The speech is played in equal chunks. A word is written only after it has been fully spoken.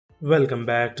Welcome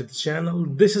back to the channel.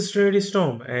 This is Steady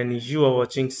Storm, and you are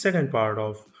watching second part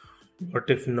of What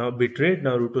If Betrayed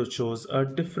Naruto chose a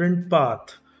different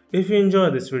path. If you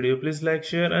enjoy this video, please like,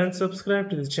 share, and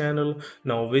subscribe to the channel.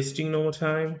 Now, wasting no more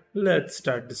time, let's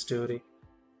start the story.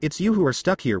 It's you who are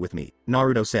stuck here with me,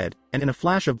 Naruto said, and in a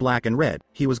flash of black and red,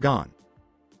 he was gone.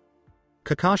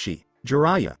 Kakashi,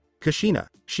 Jiraiya, Kushina,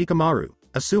 Shikamaru,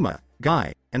 Asuma,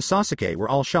 Guy, and Sasuke were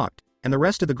all shocked, and the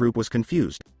rest of the group was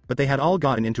confused, but they had all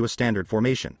gotten into a standard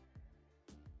formation.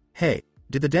 Hey,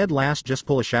 did the dead last just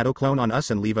pull a shadow clone on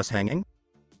us and leave us hanging?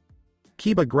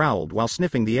 Kiba growled while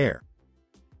sniffing the air.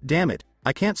 Damn it,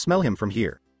 I can't smell him from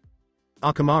here.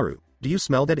 Akamaru, do you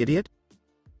smell that idiot?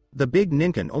 The big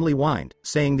Ninken only whined,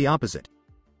 saying the opposite.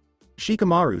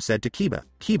 Shikamaru said to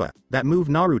Kiba, that move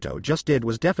Naruto just did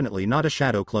was definitely not a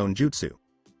shadow clone jutsu.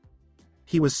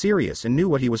 He was serious and knew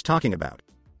what he was talking about.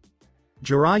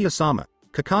 Jiraiya-sama,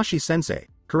 Kakashi-sensei,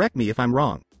 correct me if I'm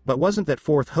wrong, but wasn't that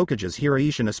fourth Hokage's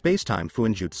Hiraishin a space-time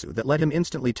fuinjutsu that let him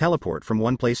instantly teleport from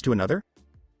one place to another?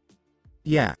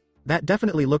 Yeah, that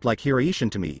definitely looked like Hiraishin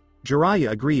to me,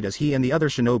 Jiraiya agreed as he and the other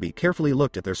shinobi carefully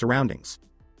looked at their surroundings.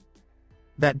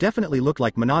 That definitely looked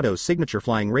like Minado's signature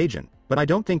flying Raijin, but I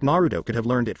don't think Naruto could have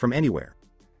learned it from anywhere.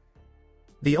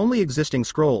 The only existing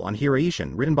scroll on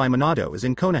Hiraishin written by Minado is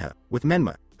in Konoha, with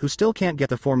Menma, who still can't get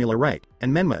the formula right,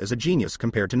 and Menma is a genius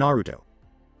compared to Naruto.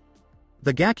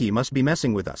 The Gaki must be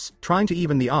messing with us, trying to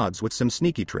even the odds with some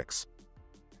sneaky tricks.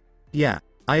 Yeah,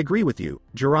 I agree with you,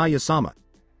 Jiraiya-sama.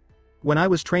 When I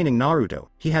was training Naruto,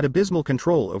 he had abysmal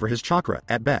control over his chakra,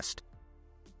 at best.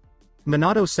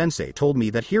 Minato-sensei told me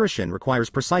that Hiraishin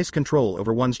requires precise control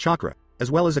over one's chakra,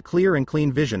 as well as a clear and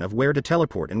clean vision of where to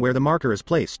teleport and where the marker is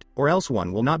placed, or else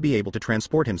one will not be able to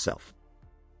transport himself.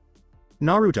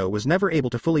 Naruto was never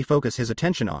able to fully focus his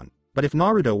attention on, but if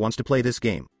Naruto wants to play this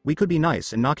game, we could be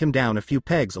nice and knock him down a few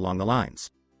pegs along the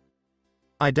lines.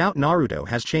 I doubt Naruto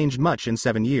has changed much in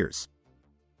 7 years.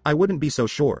 I wouldn't be so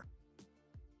sure.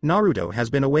 Naruto has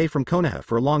been away from Konoha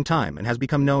for a long time and has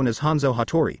become known as Hanzo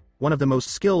Hattori, one of the most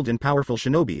skilled and powerful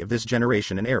shinobi of this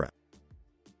generation and era.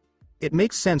 It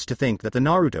makes sense to think that the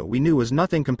Naruto we knew is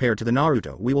nothing compared to the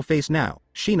Naruto we will face now,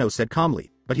 Shino said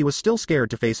calmly, but he was still scared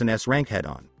to face an S-rank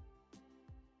head-on.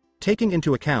 Taking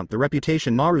into account the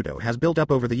reputation Naruto has built up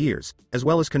over the years, as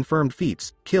well as confirmed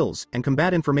feats, kills, and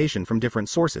combat information from different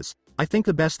sources, I think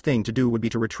the best thing to do would be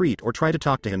to retreat or try to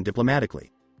talk to him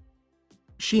diplomatically.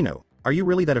 Shino, are you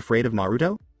really that afraid of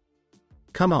Naruto?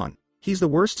 Come on, he's the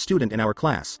worst student in our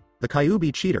class, the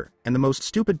Kyuubi cheater, and the most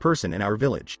stupid person in our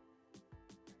village.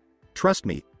 Trust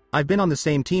me, I've been on the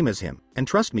same team as him, and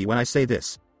trust me when I say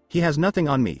this, he has nothing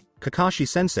on me,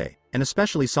 Kakashi-sensei, and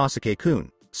especially Sasuke-kun,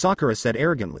 Sakura said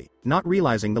arrogantly, not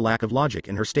realizing the lack of logic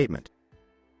in her statement.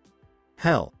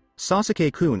 Hell,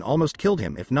 Sasuke-kun almost killed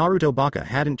him if Naruto Baka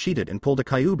hadn't cheated and pulled a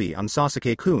Kyuubi on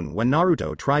Sasuke-kun when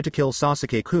Naruto tried to kill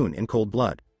Sasuke-kun in cold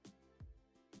blood.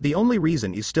 The only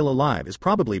reason he's still alive is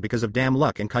probably because of damn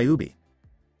luck and Kyuubi.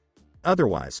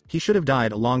 Otherwise, he should have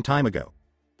died a long time ago.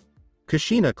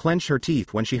 Kushina clenched her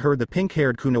teeth when she heard the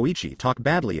pink-haired Kunoichi talk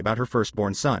badly about her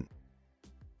firstborn son.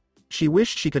 She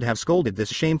wished she could have scolded this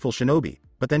shameful shinobi,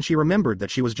 but then she remembered that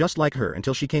she was just like her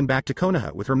until she came back to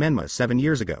Konoha with her Menma 7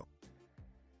 years ago.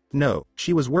 No,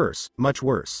 she was worse, much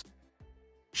worse.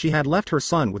 She had left her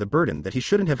son with a burden that he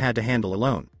shouldn't have had to handle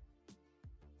alone.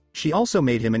 She also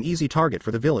made him an easy target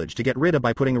for the village to get rid of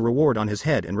by putting a reward on his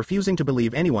head and refusing to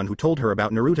believe anyone who told her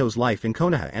about Naruto's life in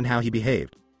Konoha and how he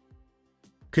behaved.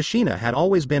 Kushina had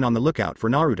always been on the lookout for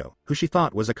Naruto, who she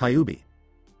thought was a Kyuubi.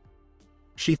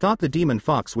 She thought the demon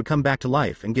fox would come back to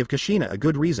life and give Kushina a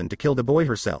good reason to kill the boy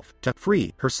herself, to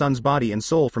free her son's body and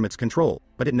soul from its control,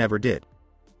 but it never did.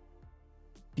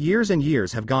 Years and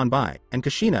years have gone by, and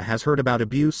Kushina has heard about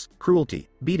abuse, cruelty,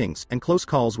 beatings, and close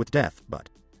calls with death, but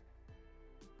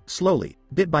slowly,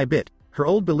 bit by bit, her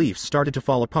old beliefs started to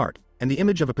fall apart, and the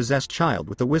image of a possessed child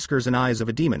with the whiskers and eyes of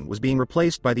a demon was being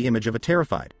replaced by the image of a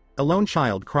terrified, a lone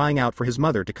child crying out for his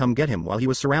mother to come get him while he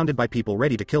was surrounded by people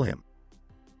ready to kill him.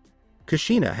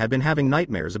 Kushina had been having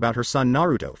nightmares about her son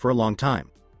Naruto for a long time.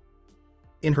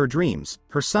 In her dreams,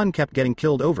 her son kept getting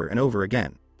killed over and over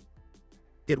again.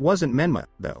 It wasn't Menma,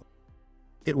 though.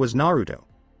 It was Naruto.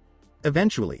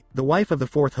 Eventually, the wife of the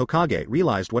fourth Hokage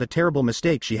realized what a terrible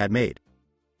mistake she had made.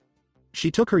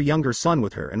 She took her younger son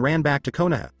with her and ran back to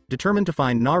Konoha, determined to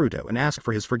find Naruto and ask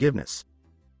for his forgiveness.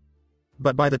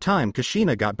 But by the time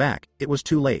Kushina got back, it was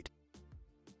too late.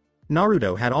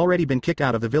 Naruto had already been kicked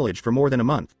out of the village for more than a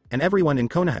month, and everyone in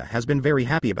Konoha has been very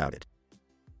happy about it.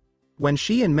 When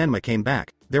she and Menma came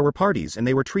back, there were parties and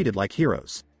they were treated like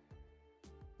heroes.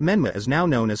 Menma is now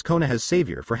known as Konoha's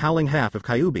savior for howling half of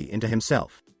Kyuubi into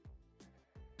himself.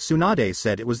 Tsunade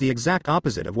said it was the exact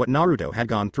opposite of what Naruto had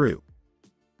gone through.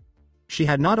 She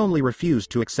had not only refused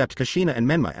to accept Kushina and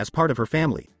Menma as part of her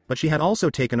family, but she had also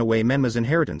taken away Menma's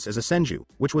inheritance as a Senju,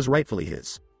 which was rightfully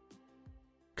his.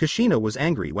 Kushina was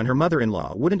angry when her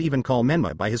mother-in-law wouldn't even call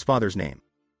Menma by his father's name.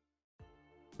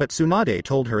 But Tsunade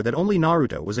told her that only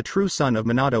Naruto was a true son of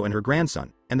Minato and her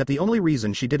grandson, and that the only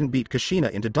reason she didn't beat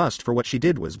Kushina into dust for what she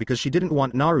did was because she didn't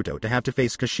want Naruto to have to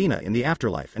face Kushina in the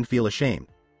afterlife and feel ashamed.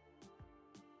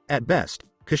 At best,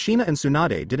 Kushina and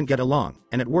Tsunade didn't get along,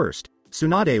 and at worst,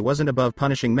 Tsunade wasn't above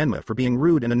punishing Menma for being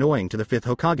rude and annoying to the 5th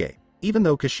Hokage, even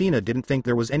though Kushina didn't think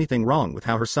there was anything wrong with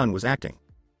how her son was acting.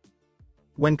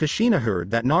 When Kushina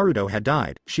heard that Naruto had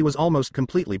died, she was almost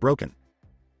completely broken.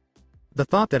 The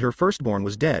thought that her firstborn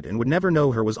was dead and would never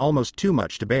know her was almost too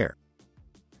much to bear.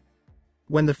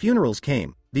 When the funerals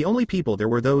came, the only people there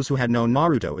were those who had known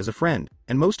Naruto as a friend,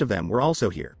 and most of them were also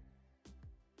here.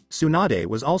 Tsunade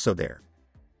was also there.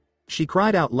 She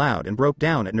cried out loud and broke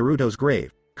down at Naruto's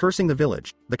grave, cursing the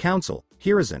village, the council,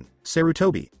 Hiruzen,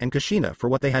 Sarutobi, and Kushina for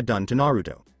what they had done to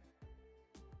Naruto.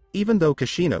 Even though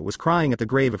Kushina was crying at the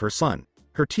grave of her son,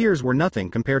 her tears were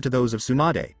nothing compared to those of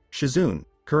Tsunade, Shizune,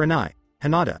 Kurenai,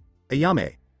 Hinata,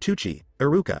 Ayame, Tuchi,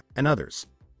 Iruka, and others.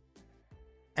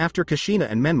 After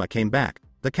Kushina and Menma came back,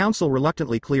 the council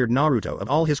reluctantly cleared Naruto of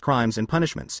all his crimes and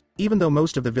punishments, even though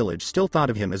most of the village still thought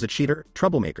of him as a cheater,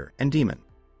 troublemaker, and demon.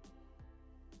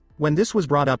 When this was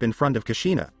brought up in front of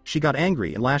Kushina, she got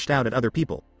angry and lashed out at other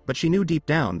people, but she knew deep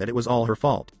down that it was all her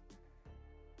fault.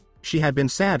 She had been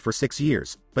sad for 6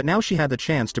 years, but now she had the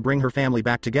chance to bring her family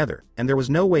back together, and there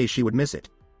was no way she would miss it.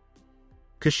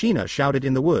 Kushina shouted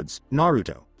in the woods,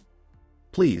 "Naruto!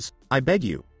 Please, I beg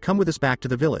you, come with us back to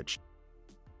the village.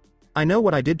 I know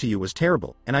what I did to you was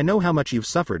terrible, and I know how much you've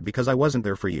suffered because I wasn't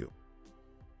there for you.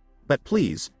 But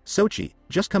please, Sochi,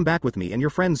 just come back with me and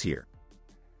your friends here.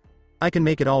 I can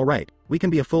make it all right, we can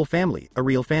be a full family, a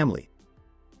real family.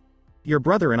 Your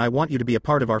brother and I want you to be a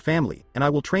part of our family, and I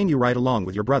will train you right along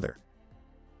with your brother.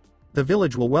 The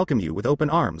village will welcome you with open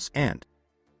arms and..."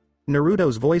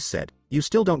 Naruto's voice said, "You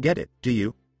still don't get it, do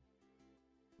you?"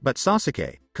 But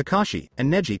Sasuke, Kakashi,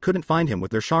 and Neji couldn't find him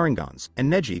with their Sharingans,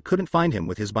 and Neji couldn't find him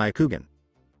with his Byakugan.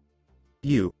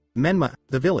 "You, Menma,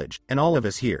 the village, and all of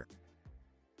us here.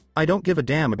 I don't give a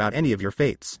damn about any of your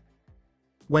fates."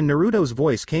 When Naruto's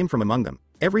voice came from among them,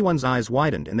 everyone's eyes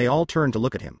widened and they all turned to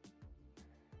look at him.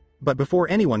 But before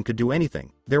anyone could do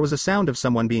anything, there was a sound of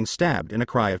someone being stabbed and a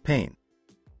cry of pain.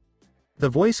 The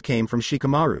voice came from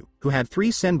Shikamaru, who had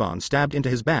 3 senbon stabbed into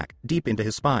his back, deep into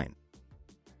his spine.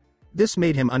 This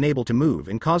made him unable to move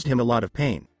and caused him a lot of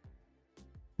pain.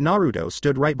 Naruto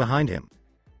stood right behind him.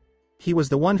 He was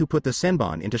the one who put the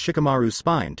senbon into Shikamaru's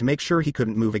spine to make sure he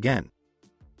couldn't move again.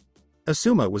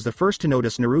 Asuma was the first to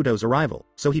notice Naruto's arrival,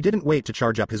 so he didn't wait to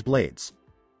charge up his blades.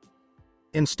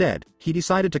 Instead, he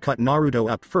decided to cut Naruto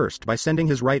up first by sending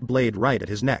his right blade right at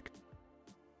his neck.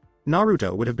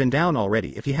 Naruto would have been down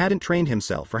already if he hadn't trained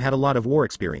himself or had a lot of war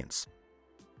experience.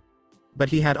 But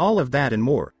he had all of that and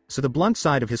more, so the blunt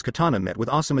side of his katana met with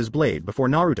Asuma's blade before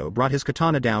Naruto brought his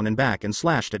katana down and back and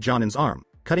slashed at Jonin's arm,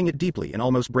 cutting it deeply and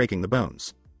almost breaking the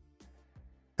bones.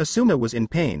 Asuma was in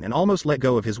pain and almost let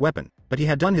go of his weapon, but he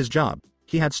had done his job.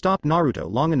 He had stopped Naruto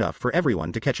long enough for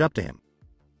everyone to catch up to him.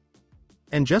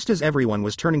 And just as everyone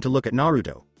was turning to look at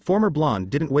Naruto, former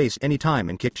blonde didn't waste any time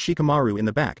and kicked Shikamaru in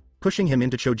the back, pushing him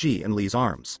into Choji and Lee's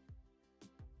arms.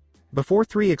 Before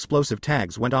 3 explosive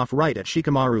tags went off right at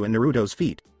Shikamaru and Naruto's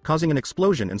feet, causing an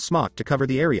explosion and smoke to cover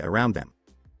the area around them.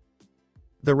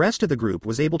 The rest of the group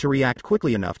was able to react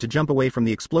quickly enough to jump away from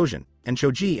the explosion, and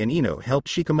Choji and Ino helped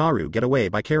Shikamaru get away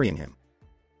by carrying him.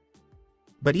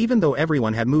 But even though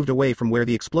everyone had moved away from where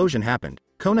the explosion happened,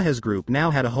 Konoha's group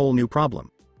now had a whole new problem.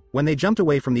 When they jumped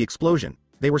away from the explosion,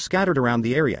 they were scattered around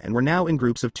the area and were now in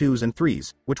groups of 2s and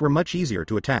 3s, which were much easier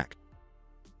to attack.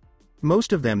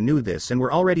 Most of them knew this and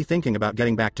were already thinking about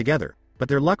getting back together, but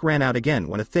their luck ran out again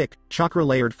when a thick,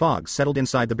 chakra-layered fog settled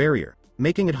inside the barrier,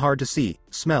 making it hard to see,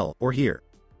 smell, or hear.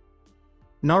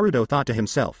 Naruto thought to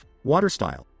himself, water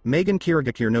style, Megan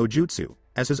Kirigakure no Jutsu,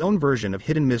 as his own version of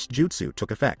Hidden Mist Jutsu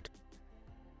took effect.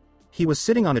 He was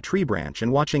sitting on a tree branch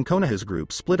and watching Konoha's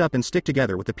group split up and stick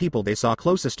together with the people they saw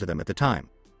closest to them at the time.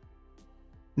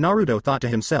 Naruto thought to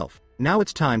himself, now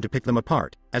it's time to pick them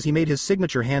apart, as he made his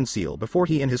signature hand seal before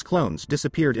he and his clones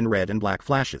disappeared in red and black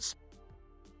flashes.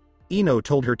 Ino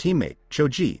told her teammate,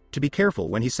 Choji, to be careful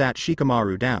when he sat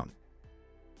Shikamaru down.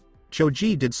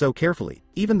 Choji did so carefully,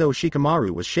 even though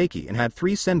Shikamaru was shaky and had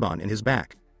 3 senbon in his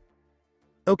back.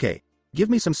 Okay, give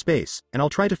me some space, and I'll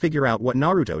try to figure out what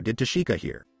Naruto did to Shika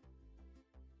here.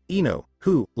 Ino,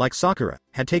 who, like Sakura,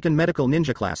 had taken medical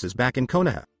ninja classes back in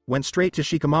Konoha, went straight to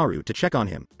Shikamaru to check on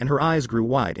him, and her eyes grew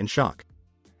wide in shock.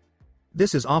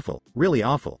 "This is awful, really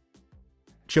awful."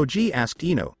 Choji asked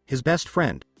Ino, his best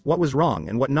friend, what was wrong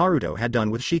and what Naruto had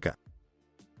done with Shika.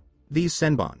 "These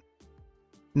senbon.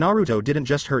 Naruto didn't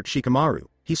just hurt Shikamaru,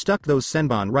 he stuck those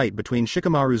senbon right between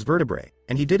Shikamaru's vertebrae,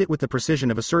 and he did it with the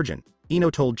precision of a surgeon," Ino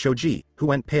told Choji, who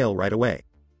went pale right away.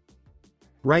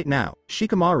 Right now,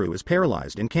 Shikamaru is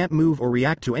paralyzed and can't move or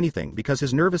react to anything because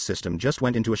his nervous system just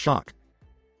went into a shock.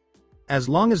 As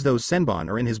long as those senbon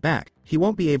are in his back, he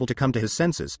won't be able to come to his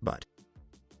senses, but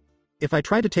if I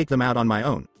try to take them out on my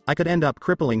own, I could end up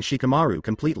crippling Shikamaru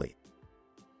completely.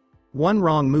 One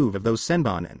wrong move of those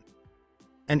senbon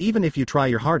and even if you try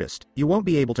your hardest, you won't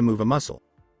be able to move a muscle.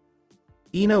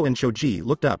 Ino and Choji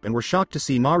looked up and were shocked to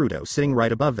see Naruto sitting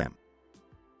right above them.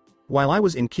 While I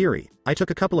was in Kiri, I took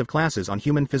a couple of classes on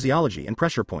human physiology and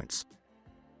pressure points.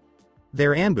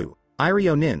 Their Anbu,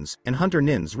 Iryo nins, and Hunter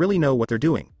nins really know what they're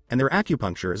doing, and their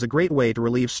acupuncture is a great way to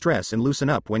relieve stress and loosen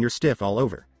up when you're stiff all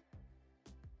over.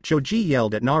 Choji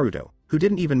yelled at Naruto, who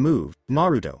didn't even move.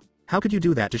 "Naruto, how could you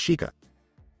do that to Shika?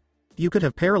 You could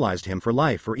have paralyzed him for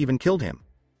life or even killed him."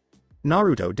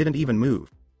 Naruto didn't even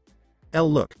move.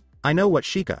 Look, I know what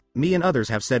Shika, me and others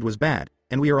have said was bad,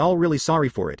 and we are all really sorry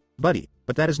for it, buddy,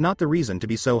 but that is not the reason to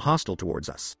be so hostile towards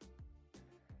us.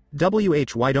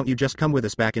 Why don't you just come with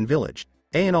us back in village,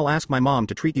 and I'll ask my mom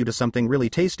to treat you to something really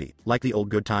tasty, like the old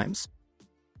good times?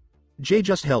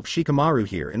 Just help Shikamaru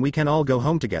here and we can all go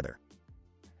home together.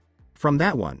 From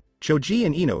that one, Choji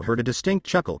and Ino heard a distinct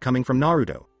chuckle coming from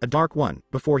Naruto, a dark one,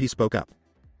 before he spoke up.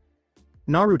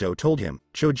 Naruto told him,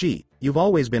 "Choji, you've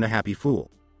always been a happy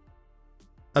fool.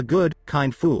 A good,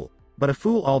 kind fool, but a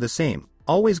fool all the same,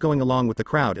 always going along with the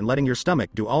crowd and letting your stomach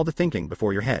do all the thinking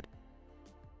before your head."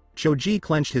 Choji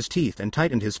clenched his teeth and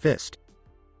tightened his fist.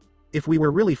 "If we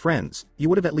were really friends, you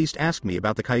would have at least asked me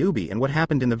about the Kyuubi and what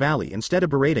happened in the valley instead of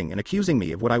berating and accusing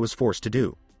me of what I was forced to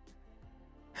do.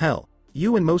 Hell,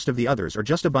 you and most of the others are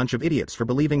just a bunch of idiots for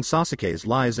believing Sasuke's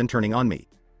lies and turning on me.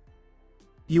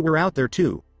 You were out there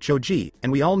too, Choji,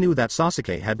 and we all knew that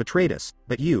Sasuke had betrayed us,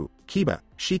 but you, Kiba,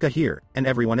 Shika here, and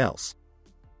everyone else.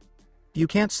 You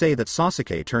can't say that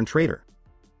Sasuke turned traitor.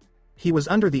 He was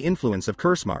under the influence of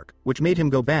curse mark, which made him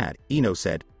go bad," Ino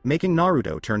said, making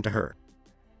Naruto turn to her.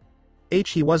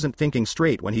 He wasn't thinking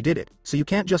straight when he did it, so you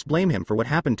can't just blame him for what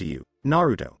happened to you,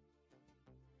 Naruto.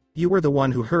 You were the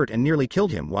one who hurt and nearly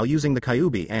killed him while using the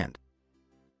Kyuubi and...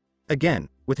 Again,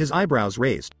 with his eyebrows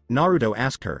raised, Naruto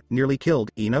asked her, "Nearly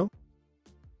killed, Ino?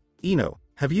 Ino,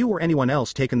 have you or anyone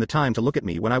else taken the time to look at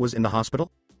me when I was in the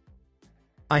hospital?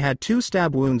 I had 2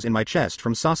 stab wounds in my chest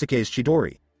from Sasuke's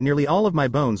Chidori, nearly all of my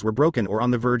bones were broken or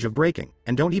on the verge of breaking,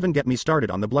 and don't even get me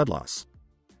started on the blood loss.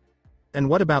 And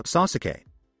what about Sasuke?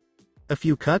 A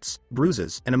few cuts,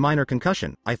 bruises, and a minor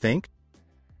concussion, I think?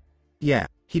 Yeah,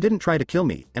 he didn't try to kill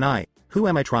me, and who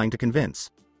am I trying to convince?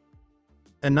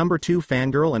 A number 2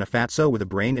 fangirl and a fatso with a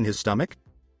brain in his stomach?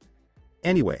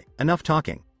 Anyway, enough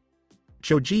talking."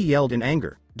 Choji yelled in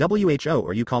anger, "Who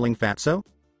are you calling fatso?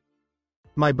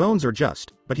 My bones are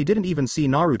just," but he didn't even see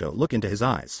Naruto look into his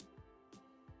eyes.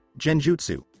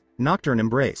 "Genjutsu. Nocturne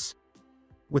embrace."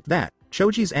 With that,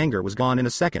 Choji's anger was gone in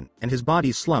a second, and his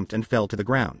body slumped and fell to the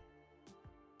ground.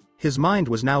 His mind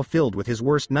was now filled with his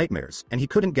worst nightmares, and he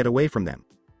couldn't get away from them.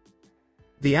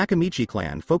 The Akamichi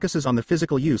clan focuses on the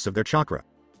physical use of their chakra.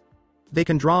 They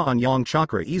can draw on yang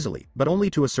chakra easily, but only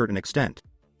to a certain extent.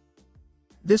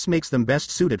 This makes them best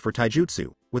suited for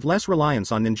taijutsu, with less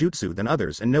reliance on ninjutsu than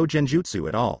others and no genjutsu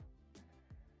at all.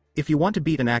 If you want to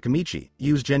beat an Akamichi,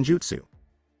 use genjutsu.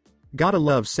 Gotta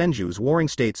love Senju's Warring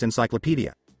States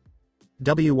Encyclopedia.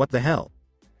 What the hell?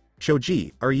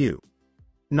 Choji, are you?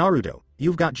 Naruto,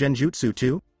 you've got genjutsu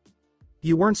too?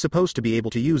 You weren't supposed to be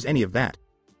able to use any of that.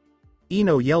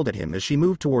 Ino yelled at him as she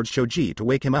moved towards Choji to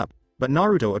wake him up, but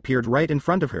Naruto appeared right in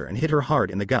front of her and hit her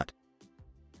hard in the gut.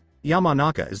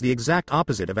 Yamanaka is the exact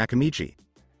opposite of Akamichi.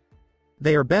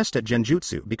 They are best at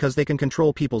genjutsu because they can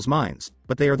control people's minds,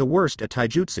 but they are the worst at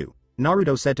taijutsu,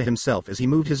 Naruto said to himself as he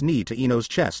moved his knee to Ino's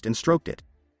chest and stroked it.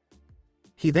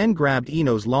 He then grabbed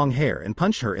Ino's long hair and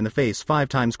punched her in the face 5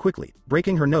 times quickly,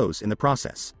 breaking her nose in the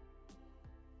process.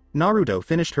 Naruto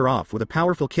finished her off with a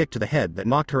powerful kick to the head that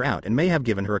knocked her out and may have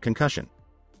given her a concussion.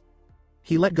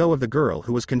 He let go of the girl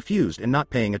who was confused and not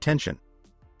paying attention.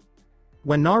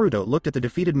 When Naruto looked at the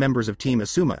defeated members of Team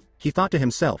Asuma, he thought to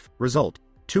himself, result,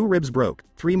 2 ribs broke,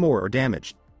 3 more are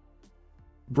damaged.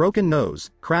 Broken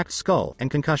nose, cracked skull and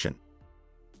concussion.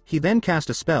 He then cast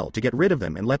a spell to get rid of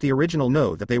them and let the original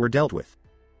know that they were dealt with.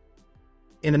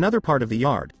 In another part of the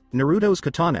yard, Naruto's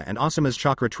katana and Asuma's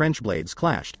chakra trench blades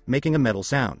clashed, making a metal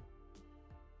sound.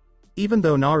 Even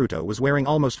though Naruto was wearing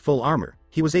almost full armor,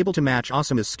 he was able to match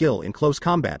Asuma's skill in close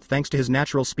combat thanks to his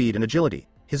natural speed and agility,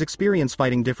 his experience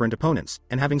fighting different opponents,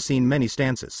 and having seen many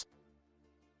stances.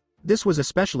 This was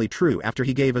especially true after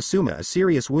he gave Asuma a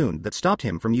serious wound that stopped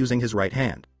him from using his right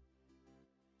hand.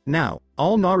 Now,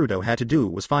 all Naruto had to do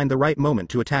was find the right moment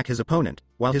to attack his opponent,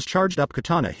 while his charged-up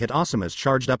katana hit Asuma's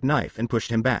charged-up knife and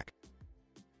pushed him back.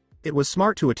 It was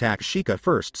smart to attack Shika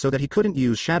first so that he couldn't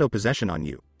use shadow possession on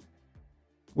you.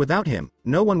 Without him,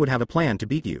 no one would have a plan to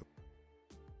beat you.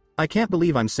 I can't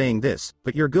believe I'm saying this,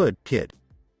 but you're good, kid.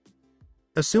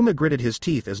 Asuma gritted his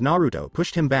teeth as Naruto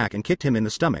pushed him back and kicked him in the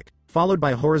stomach, followed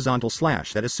by a horizontal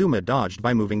slash that Asuma dodged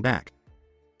by moving back.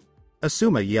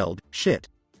 Asuma yelled, "Shit.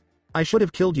 I should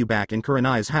have killed you back in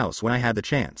Kurenai's house when I had the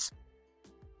chance.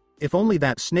 If only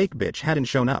that snake bitch hadn't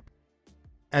shown up."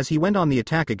 As he went on the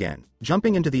attack again,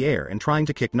 jumping into the air and trying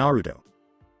to kick Naruto.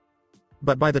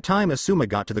 But by the time Asuma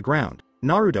got to the ground,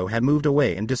 Naruto had moved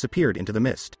away and disappeared into the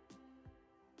mist.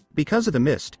 Because of the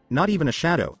mist, not even a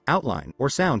shadow, outline, or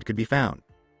sound could be found.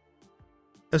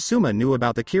 Asuma knew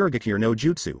about the Kirigakure no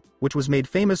Jutsu, which was made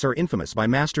famous or infamous by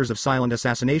masters of silent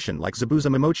assassination like Zabuza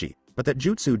Momochi, but that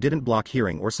jutsu didn't block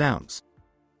hearing or sounds.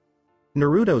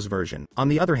 Naruto's version, on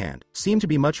the other hand, seemed to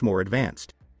be much more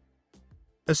advanced.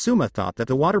 Asuma thought that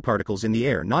the water particles in the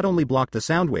air not only blocked the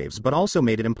sound waves but also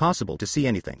made it impossible to see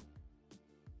anything.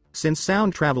 Since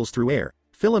sound travels through air,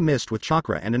 fill a mist with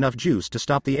chakra and enough juice to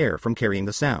stop the air from carrying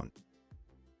the sound.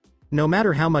 No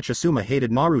matter how much Asuma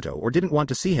hated Naruto or didn't want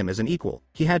to see him as an equal,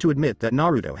 he had to admit that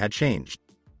Naruto had changed.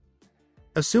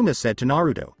 Asuma said to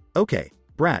Naruto, "Okay,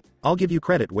 brat, I'll give you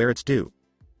credit where it's due.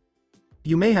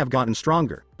 You may have gotten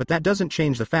stronger, but that doesn't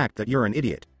change the fact that you're an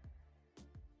idiot."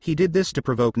 He did this to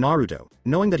provoke Naruto,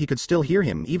 knowing that he could still hear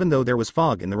him even though there was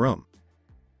fog in the room.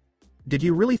 "Did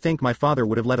you really think my father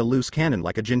would have let a loose cannon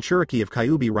like a Jinchuriki of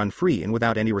Kyuubi run free and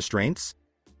without any restraints?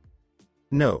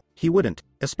 No, he wouldn't,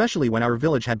 especially when our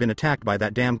village had been attacked by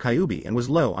that damn Kyuubi and was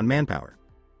low on manpower.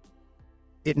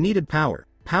 It needed power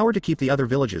to keep the other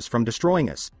villages from destroying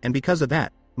us, and because of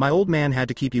that, my old man had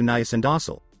to keep you nice and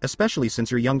docile, especially since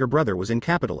your younger brother was in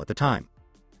capital at the time.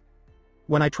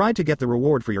 When I tried to get the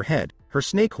reward for your head, her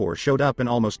snake whore showed up and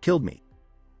almost killed me.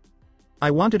 I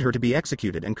wanted her to be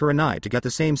executed and Kurenai to get the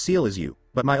same seal as you,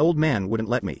 but my old man wouldn't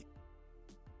let me.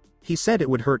 He said it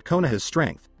would hurt Konoha's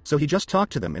strength, so he just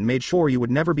talked to them and made sure you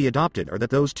would never be adopted or that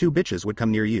those two bitches would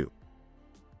come near you.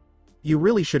 You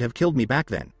really should have killed me back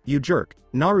then, you jerk,"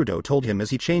 Naruto told him as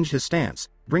he changed his stance,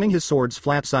 bringing his sword's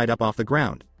flat side up off the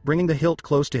ground, bringing the hilt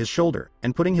close to his shoulder,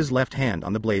 and putting his left hand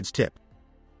on the blade's tip.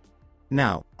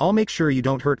 "Now, I'll make sure you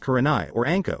don't hurt Kurenai or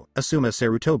Anko, Asuma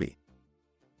Sarutobi,"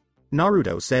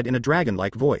 Naruto said in a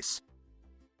dragon-like voice.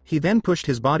 He then pushed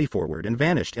his body forward and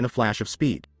vanished in a flash of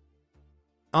speed.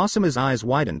 Asuma's eyes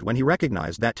widened when he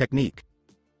recognized that technique.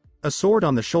 A sword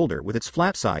on the shoulder with its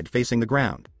flat side facing the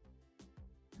ground.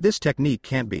 This technique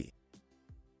can't be.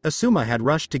 Asuma had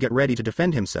rushed to get ready to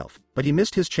defend himself, but he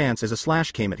missed his chance as a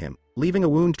slash came at him, leaving a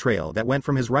wound trail that went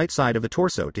from his right side of the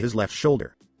torso to his left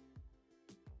shoulder.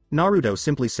 Naruto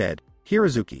simply said,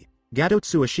 "Hirazuki,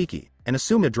 Gadotsu Ashiki," and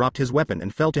Asuma dropped his weapon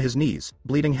and fell to his knees,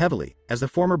 bleeding heavily, as the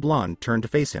former blonde turned to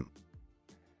face him.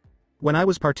 "When I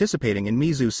was participating in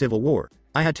Mizu's civil war,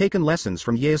 I had taken lessons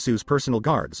from Ieyasu's personal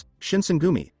guards,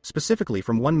 Shinsengumi, specifically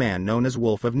from one man known as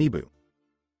Wolf of Nibu.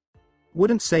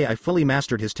 Wouldn't say I fully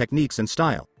mastered his techniques and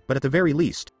style, but at the very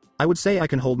least, I would say I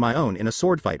can hold my own in a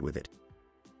sword fight with it."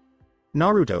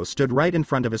 Naruto stood right in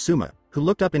front of Asuma, who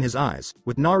looked up in his eyes,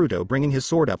 with Naruto bringing his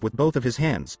sword up with both of his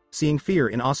hands, seeing fear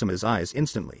in Asuma's eyes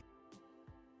instantly.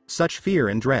 Such fear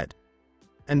and dread.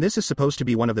 And this is supposed to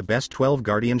be one of the best 12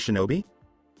 guardian shinobi?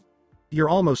 You're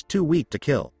almost too weak to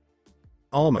kill.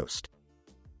 Almost.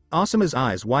 Asuma's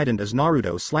eyes widened as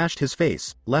Naruto slashed his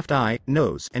face, left eye,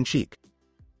 nose, and cheek.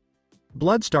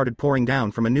 Blood started pouring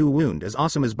down from a new wound as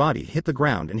Asuma's body hit the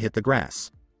ground and hit the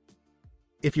grass.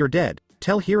 "If you're dead,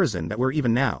 tell Hiruzen that we're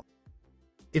even now.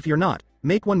 If you're not,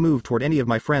 make one move toward any of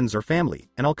my friends or family,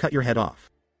 and I'll cut your head off."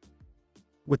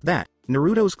 With that,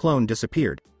 Naruto's clone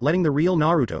disappeared, letting the real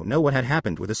Naruto know what had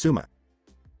happened with Asuma.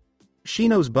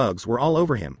 Shino's bugs were all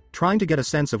over him, trying to get a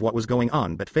sense of what was going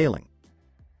on but failing.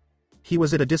 He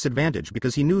was at a disadvantage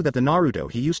because he knew that the Naruto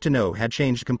he used to know had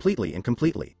changed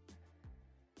completely.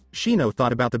 Shino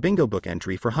thought about the bingo book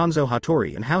entry for Hanzo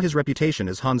Hattori and how his reputation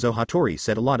as Hanzo Hattori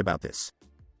said a lot about this.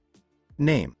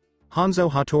 Name: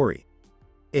 Hanzo Hattori.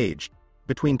 Age: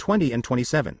 between 20 and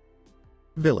 27.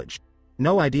 Village: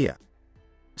 no idea.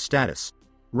 Status: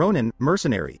 Ronin,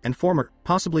 mercenary and former,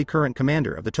 possibly current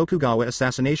commander of the Tokugawa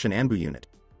Assassination Anbu Unit.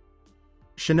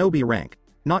 Shinobi rank: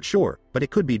 not sure, but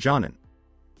it could be Jonin.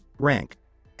 Rank: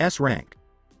 S rank.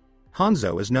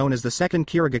 Hanzo is known as the second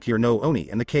Kirigakure no Oni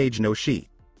and the Cage no Shi.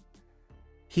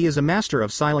 He is a master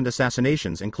of silent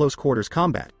assassinations and close quarters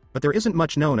combat, but there isn't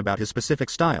much known about his specific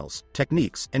styles,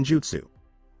 techniques, and jutsu.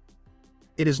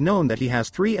 It is known that he has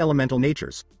 3 elemental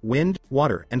natures, wind,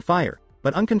 water, and fire,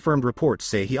 but unconfirmed reports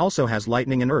say he also has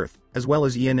lightning and earth, as well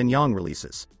as yin and yang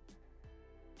releases.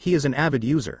 He is an avid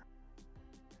user.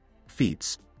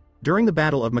 Feats. During the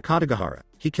Battle of Makatagahara,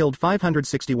 he killed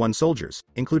 561 soldiers,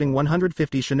 including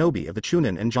 150 shinobi of the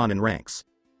Chunin and Jonin ranks.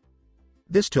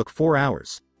 This took 4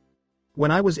 hours.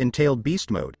 When I was in Tailed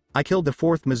Beast mode, I killed the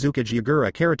 4th Mizuka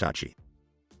Yagura Karatachi.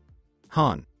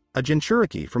 Han, a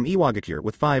Jinchuriki from Iwagakure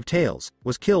with 5 tails,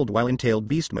 was killed while in Tailed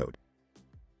Beast mode.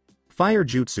 Fire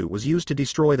Jutsu was used to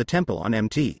destroy the temple on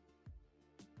MT.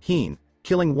 Hien,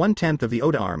 killing 1/10 of the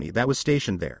Oda army that was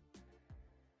stationed there.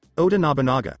 Oda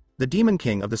Nobunaga, the demon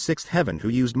king of the 6th heaven who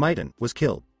used Miton, was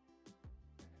killed.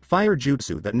 Fire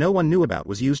Jutsu that no one knew about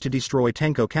was used to destroy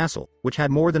Tenko Castle, which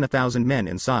had more than 1,000 men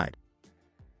inside.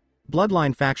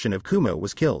 Bloodline faction of Kumo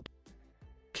was killed.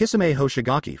 Kisame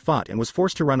Hoshigaki fought and was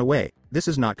forced to run away, this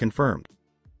is not confirmed.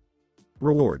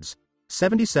 Rewards.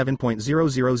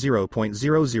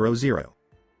 77.000.000.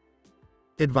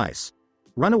 Advice.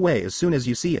 Run away as soon as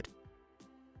you see it.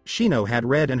 Shino had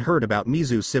read and heard about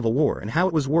Mizu's civil war and how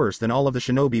it was worse than all of the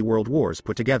Shinobi world wars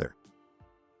put together.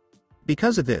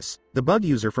 Because of this, the bug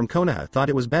user from Konoha thought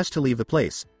it was best to leave the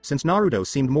place, since Naruto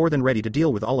seemed more than ready to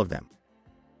deal with all of them.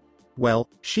 Well,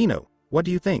 Shino, what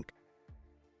do you think?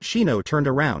 Shino turned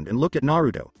around and looked at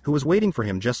Naruto, who was waiting for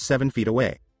him just 7 feet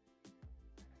away.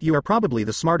 You are probably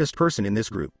the smartest person in this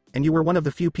group, and you were one of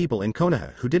the few people in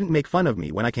Konoha who didn't make fun of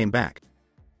me when I came back.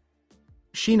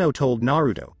 Shino told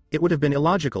Naruto, it would have been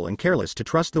illogical and careless to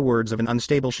trust the words of an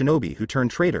unstable shinobi who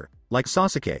turned traitor, like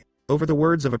Sasuke, over the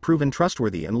words of a proven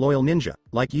trustworthy and loyal ninja,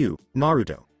 like you,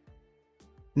 Naruto.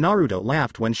 Naruto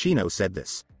laughed when Shino said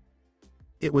this.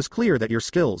 It was clear that your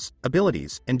skills,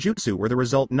 abilities, and jutsu were the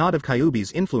result not of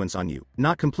Kyuubi's influence on you,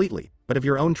 not completely, but of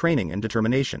your own training and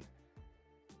determination.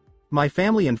 My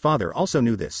family and father also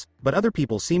knew this, but other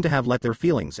people seem to have let their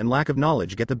feelings and lack of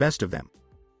knowledge get the best of them.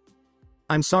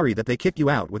 I'm sorry that they kicked you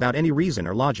out without any reason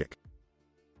or logic.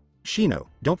 Shino,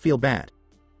 don't feel bad.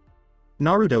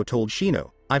 Naruto told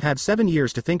Shino, I've had 7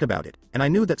 years to think about it, and I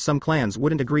knew that some clans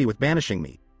wouldn't agree with banishing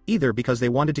me, either because they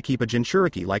wanted to keep a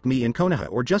Jinchuriki like me in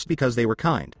Konoha or just because they were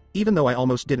kind, even though I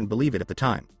almost didn't believe it at the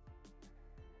time.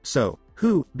 So,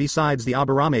 who, besides the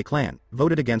Aburame clan,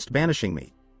 voted against banishing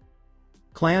me?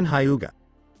 Clan Hyuga.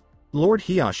 Lord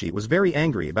Hiyashi was very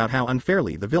angry about how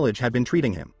unfairly the village had been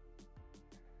treating him.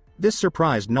 This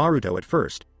surprised Naruto at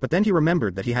first, but then he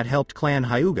remembered that he had helped Clan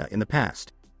Hyuga in the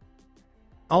past.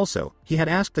 Also, he had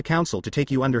asked the council to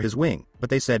take you under his wing, but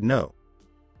they said no.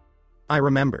 I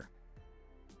remember.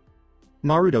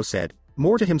 Naruto said,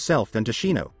 more to himself than to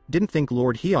Shino, didn't think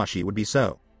Lord Hiyashi would be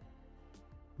so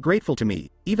grateful to me,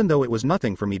 even though it was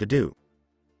nothing for me to do.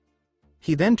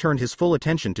 He then turned his full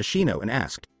attention to Shino and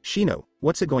asked, Shino,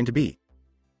 what's it going to be?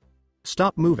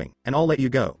 Stop moving, and I'll let you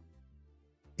go.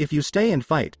 If you stay and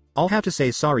fight, I'll have to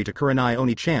say sorry to Kurenai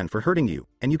Oni-chan for hurting you,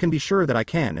 and you can be sure that I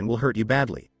can and will hurt you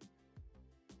badly.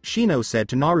 Shino said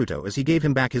to Naruto as he gave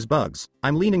him back his bugs,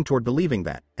 I'm leaning toward believing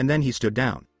that, and then he stood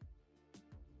down.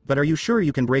 But are you sure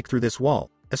you can break through this wall,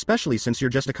 especially since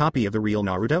you're just a copy of the real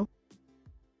Naruto?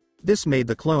 This made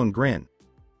the clone grin.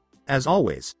 As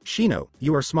always, Shino,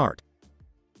 you are smart.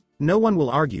 No one will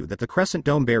argue that the Crescent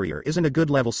Dome Barrier isn't a good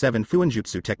level 7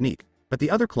 Fuinjutsu technique, but the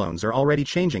other clones are already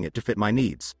changing it to fit my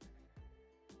needs.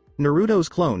 Naruto's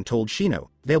clone told Shino,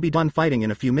 they'll be done fighting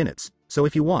in a few minutes, so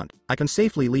if you want, I can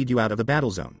safely lead you out of the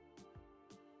battle zone.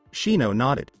 Shino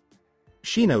nodded.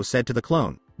 Shino said to the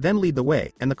clone, then lead the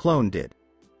way, and the clone did.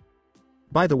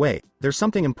 By the way, there's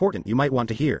something important you might want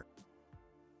to hear.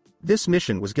 This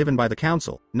mission was given by the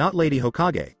council, not Lady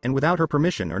Hokage, and without her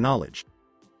permission or knowledge.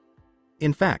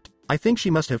 In fact, I think she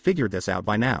must have figured this out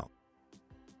by now.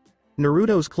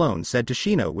 Naruto's clone said to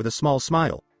Shino with a small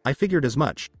smile, I figured as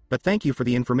much, but thank you for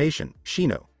the information,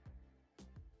 Shino.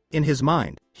 In his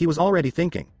mind, he was already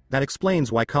thinking, that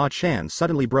explains why Ka-chan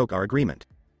suddenly broke our agreement.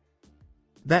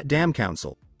 That damn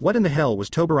council, what in the hell was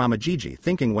Tobirama Jiji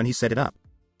thinking when he set it up?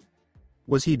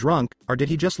 Was he drunk, or did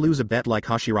he just lose a bet like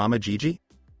Hashirama Jiji?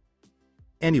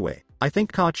 Anyway, I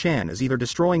think Ka-chan is either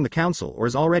destroying the council or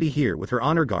is already here with her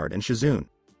honor guard and Shizune.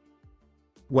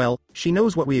 Well, she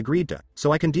knows what we agreed to,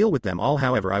 so I can deal with them all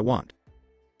however I want.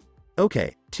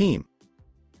 Okay, team.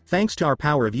 Thanks to our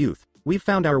power of youth, we've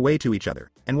found our way to each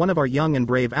other, and one of our young and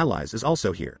brave allies is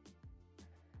also here.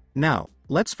 Now,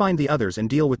 let's find the others and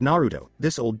deal with Naruto,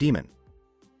 this old demon.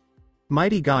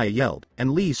 Mighty Gaia yelled,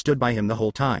 and Lee stood by him the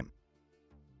whole time.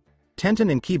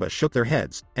 Tenten and Kiba shook their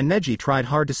heads, and Neji tried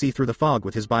hard to see through the fog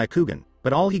with his Byakugan,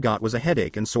 but all he got was a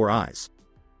headache and sore eyes.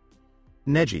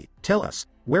 Neji, tell us,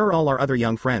 where are all our other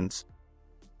young friends?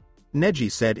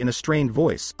 Neji said in a strained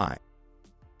voice,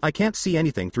 I can't see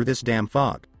anything through this damn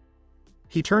fog.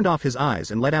 He turned off his eyes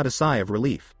and let out a sigh of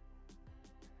relief.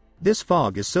 This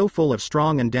fog is so full of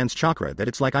strong and dense chakra that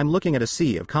it's like I'm looking at a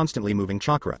sea of constantly moving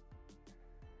chakra.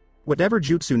 Whatever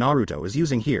jutsu Naruto is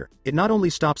using here, it not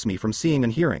only stops me from seeing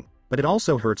and hearing, but it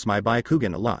also hurts my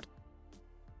Byakugan a lot.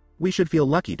 We should feel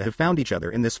lucky to have found each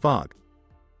other in this fog.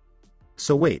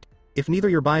 So wait, if neither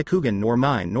your Byakugan nor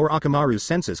mine nor Akamaru's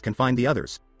senses can find the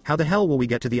others, how the hell will we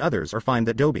get to the others or find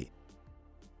that Dobi?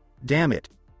 Damn it!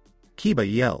 Kiba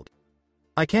yelled.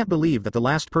 I can't believe that the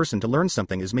last person to learn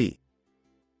something is me.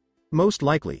 Most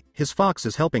likely, his fox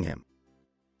is helping him.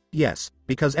 Yes,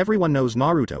 because everyone knows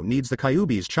Naruto needs the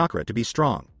Kyuubi's chakra to be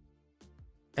strong.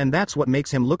 And that's what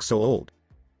makes him look so old.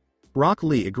 Rock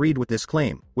Lee agreed with this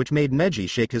claim, which made Neji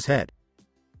shake his head.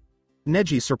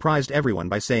 Neji surprised everyone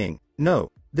by saying, no,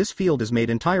 this field is made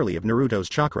entirely of Naruto's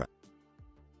chakra.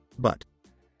 But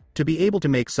to be able to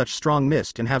make such strong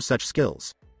mist and have such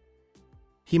skills,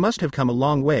 he must have come a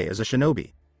long way as a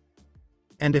shinobi.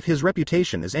 And if his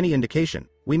reputation is any indication,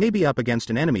 we may be up against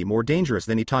an enemy more dangerous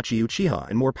than Itachi Uchiha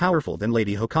and more powerful than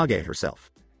Lady Hokage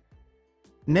herself.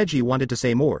 Neji wanted to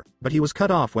say more, but he was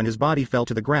cut off when his body fell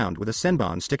to the ground with a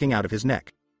senbon sticking out of his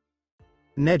neck.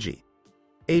 Neji.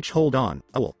 Hold on,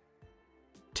 Owl.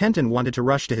 Tenten wanted to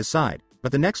rush to his side,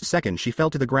 but the next second she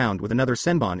fell to the ground with another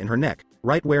senbon in her neck,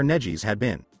 right where Neji's had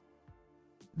been.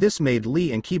 This made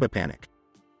Lee and Kiba panic.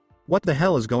 What the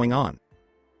hell is going on?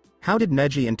 How did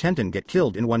Neji and Tenten get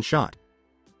killed in one shot?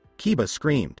 Kiba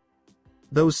screamed.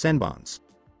 Those senbons.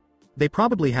 They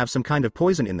probably have some kind of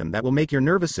poison in them that will make your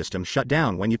nervous system shut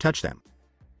down when you touch them.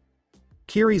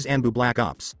 Kiri's Anbu Black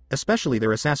Ops, especially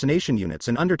their assassination units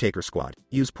and Undertaker Squad,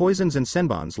 use poisons and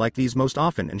senbons like these most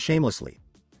often and shamelessly.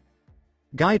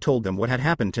 Guy told them what had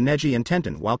happened to Neji and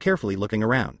Tenten while carefully looking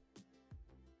around.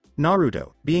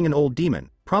 Naruto, being an old demon,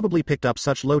 probably picked up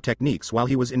such low techniques while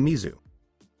he was in Mizu.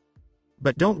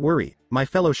 But don't worry, my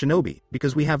fellow shinobi,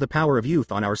 because we have the power of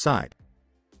youth on our side.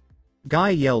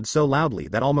 Guy yelled so loudly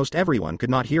that almost everyone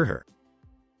could not hear her.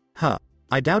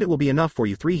 I doubt it will be enough for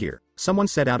you three here, someone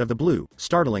said out of the blue,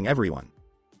 startling everyone.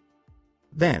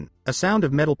 Then, a sound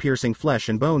of metal piercing flesh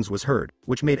and bones was heard,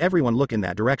 which made everyone look in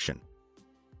that direction.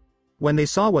 When they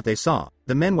saw what they saw,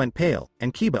 the men went pale,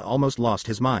 and Kiba almost lost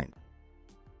his mind.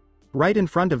 Right in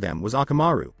front of them was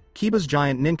Akamaru, Kiba's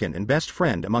giant ninken and best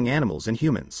friend among animals and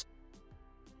humans.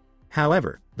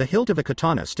 However, the hilt of a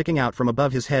katana sticking out from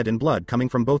above his head and blood coming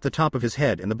from both the top of his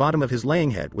head and the bottom of his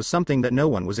laying head was something that no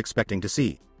one was expecting to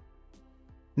see.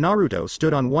 Naruto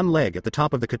stood on one leg at the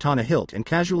top of the katana hilt and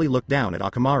casually looked down at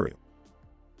Akamaru.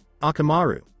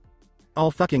 Akamaru.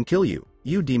 I'll fucking kill you,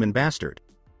 you demon bastard.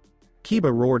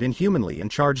 Kiba roared inhumanly and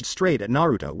charged straight at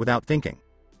Naruto without thinking.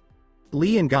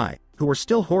 Lee and Guy, who were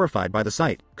still horrified by the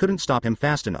sight, couldn't stop him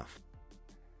fast enough.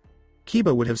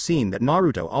 Kiba would have seen that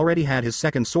Naruto already had his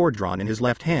second sword drawn in his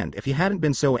left hand if he hadn't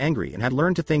been so angry and had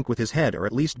learned to think with his head or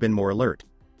at least been more alert.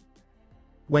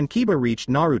 When Kiba reached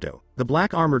Naruto, the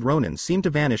black-armored Ronin seemed to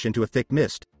vanish into a thick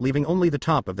mist, leaving only the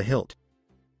top of the hilt.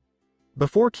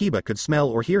 Before Kiba could smell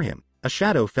or hear him, a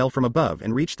shadow fell from above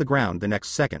and reached the ground the next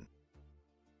second.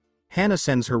 Hana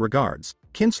sends her regards,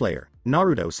 Kinslayer,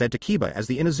 Naruto said to Kiba as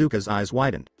the Inuzuka's eyes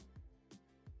widened.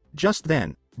 Just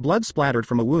then, blood splattered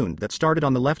from a wound that started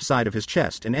on the left side of his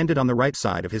chest and ended on the right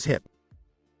side of his hip.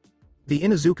 The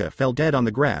Inuzuka fell dead on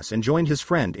the grass and joined his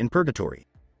friend in purgatory.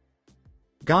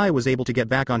 Guy was able to get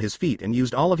back on his feet and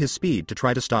used all of his speed to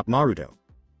try to stop Naruto.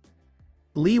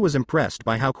 Lee was impressed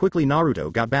by how quickly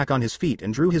Naruto got back on his feet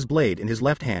and drew his blade in his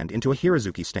left hand into a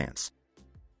Hirazuki stance.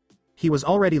 He was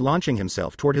already launching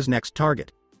himself toward his next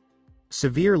target.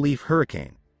 Severe Leaf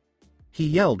Hurricane. He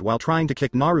yelled while trying to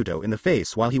kick Naruto in the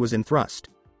face while he was in thrust.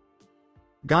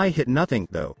 Guy hit nothing,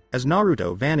 though, as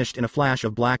Naruto vanished in a flash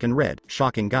of black and red,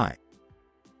 shocking Guy.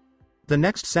 The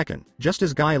next second, just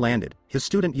as Guy landed, his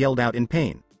student yelled out in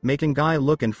pain, making Guy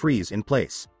look and freeze in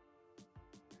place.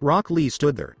 Rock Lee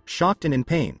stood there, shocked and in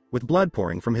pain, with blood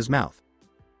pouring from his mouth.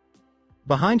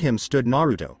 Behind him stood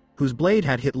Naruto, whose blade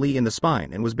had hit Lee in the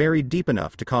spine and was buried deep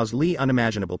enough to cause Lee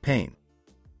unimaginable pain.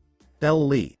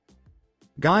 Lee.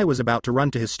 Guy was about to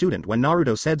run to his student when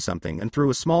Naruto said something and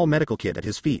threw a small medical kit at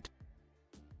his feet.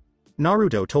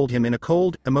 Naruto told him in a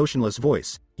cold, emotionless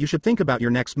voice, "You should think about your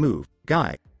next move,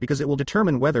 Guy, because it will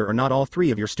determine whether or not all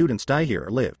three of your students die here or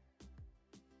live."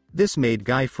 This made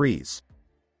Guy freeze.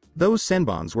 Those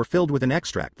senbons were filled with an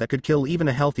extract that could kill even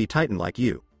a healthy titan like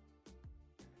you.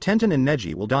 Tenten and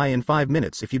Neji will die in 5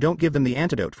 minutes if you don't give them the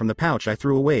antidote from the pouch I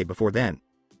threw away before then.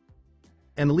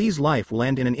 And Lee's life will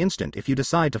end in an instant if you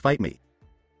decide to fight me.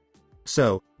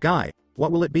 So, Guy,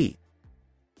 what will it be?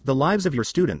 The lives of your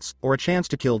students, or a chance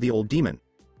to kill the old demon?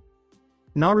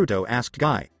 Naruto asked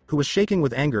Guy, who was shaking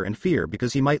with anger and fear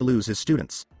because he might lose his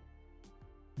students.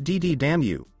 DD damn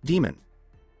you, demon.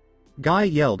 Guy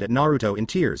yelled at Naruto in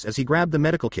tears as he grabbed the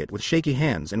medical kit with shaky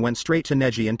hands and went straight to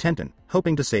Neji and Tenten,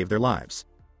 hoping to save their lives.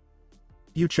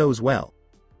 You chose well.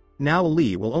 Now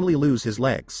Lee will only lose his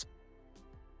legs.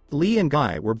 Lee and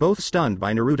Guy were both stunned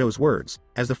by Naruto's words,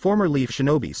 as the former Leaf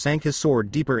Shinobi sank his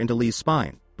sword deeper into Lee's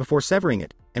spine, before severing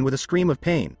it, and with a scream of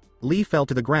pain, Lee fell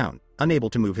to the ground, unable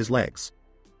to move his legs.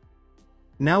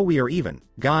 Now we are even,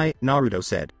 Guy, Naruto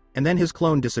said, and then his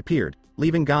clone disappeared,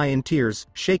 leaving Guy in tears,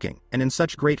 shaking, and in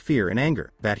such great fear and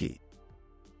anger, that he.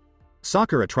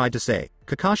 Sakura tried to say,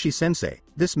 Kakashi-sensei,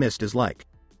 this mist is like.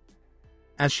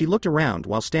 As she looked around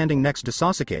while standing next to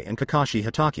Sasuke and Kakashi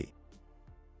Hatake.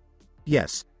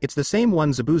 Yes, it's the same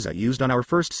one Zabuza used on our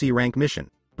first C-rank mission,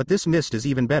 but this mist is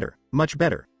even better, much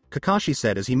better, Kakashi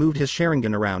said as he moved his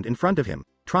Sharingan around in front of him,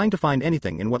 trying to find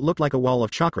anything in what looked like a wall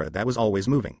of chakra that was always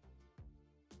moving.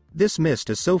 This mist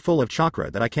is so full of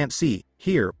chakra that I can't see,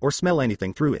 hear, or smell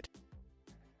anything through it.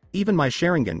 Even my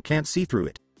Sharingan can't see through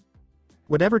it.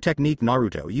 Whatever technique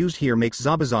Naruto used here makes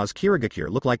Zabuza's Kirigakure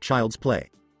look like child's play.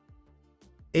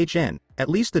 At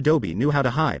least the Dobi knew how to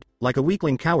hide, like a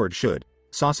weakling coward should,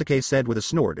 Sasuke said with a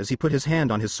snort as he put his hand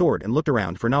on his sword and looked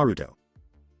around for Naruto.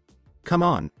 Come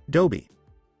on, Dobi.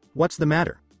 What's the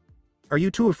matter? Are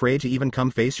you too afraid to even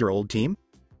come face your old team?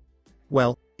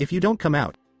 Well, if you don't come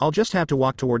out, I'll just have to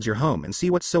walk towards your home and see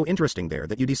what's so interesting there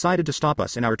that you decided to stop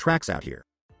us in our tracks out here.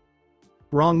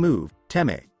 Wrong move,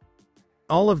 Teme.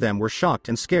 All of them were shocked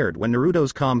and scared when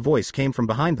Naruto's calm voice came from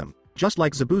behind them, just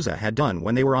like Zabuza had done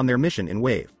when they were on their mission in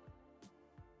Wave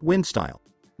Wind style.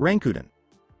 Rankuden.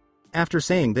 After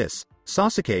saying this,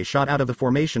 Sasuke shot out of the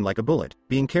formation like a bullet,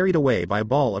 being carried away by a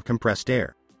ball of compressed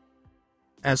air.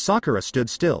 As Sakura stood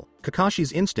still,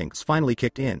 Kakashi's instincts finally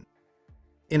kicked in.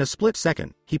 In a split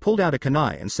second, he pulled out a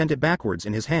kunai and sent it backwards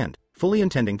in his hand, fully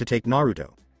intending to take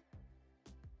Naruto.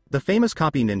 The famous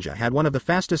copy ninja had one of the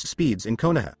fastest speeds in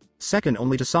Konoha, second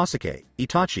only to Sasuke,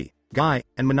 Itachi, Guy,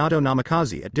 and Minato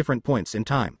Namikaze at different points in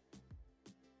time.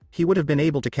 He would have been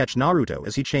able to catch Naruto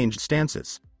as he changed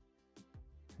stances.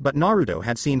 But Naruto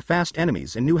had seen fast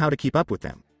enemies and knew how to keep up with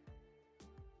them.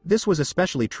 This was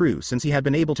especially true since he had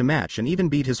been able to match and even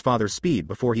beat his father's speed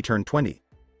before he turned 20.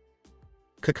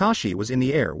 Kakashi was in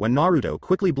the air when Naruto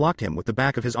quickly blocked him with the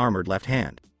back of his armored left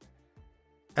hand.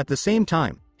 At the same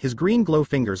time, his green glow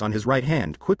fingers on his right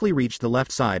hand quickly reached the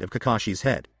left side of Kakashi's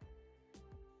head.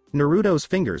 Naruto's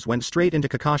fingers went straight into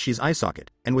Kakashi's eye socket,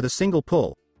 and with a single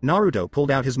pull, Naruto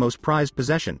pulled out his most prized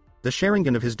possession, the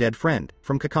Sharingan of his dead friend,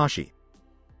 from Kakashi.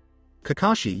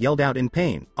 Kakashi yelled out in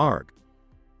pain, "Arg!"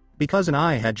 because an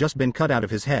eye had just been cut out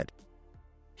of his head.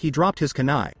 He dropped his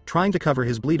kunai, trying to cover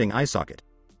his bleeding eye socket.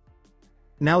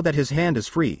 Now that his hand is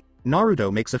free,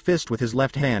 Naruto makes a fist with his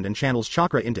left hand and channels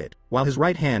chakra into it, while his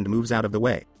right hand moves out of the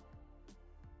way.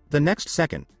 The next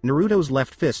second, Naruto's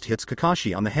left fist hits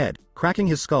Kakashi on the head, cracking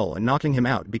his skull and knocking him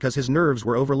out because his nerves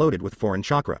were overloaded with foreign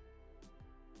chakra.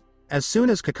 As soon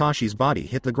as Kakashi's body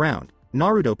hit the ground,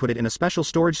 Naruto put it in a special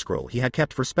storage scroll he had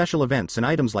kept for special events and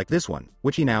items like this one,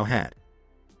 which he now had.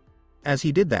 As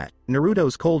he did that,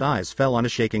 Naruto's cold eyes fell on a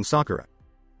shaking Sakura.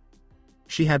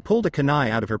 She had pulled a kunai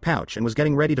out of her pouch and was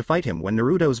getting ready to fight him when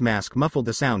Naruto's mask muffled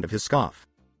the sound of his scoff.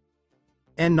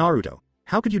 "And Naruto,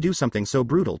 how could you do something so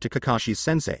brutal to Kakashi's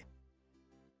sensei?"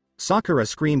 Sakura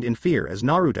screamed in fear as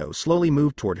Naruto slowly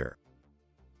moved toward her.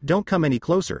 "Don't come any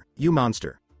closer, you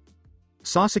monster.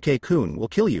 Sasuke-kun will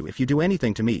kill you if you do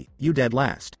anything to me, you dead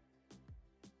last.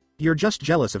 You're just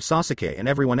jealous of Sasuke and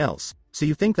everyone else, so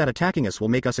you think that attacking us will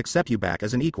make us accept you back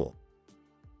as an equal.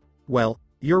 Well,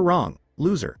 you're wrong,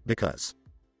 loser, because..."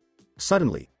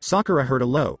 Suddenly, Sakura heard a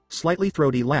low, slightly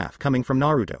throaty laugh coming from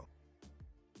Naruto.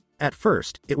 At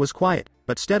first, it was quiet,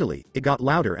 but steadily, it got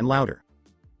louder and louder.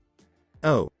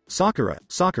 "Oh, Sakura,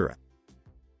 Sakura.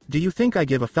 Do you think I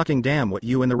give a fucking damn what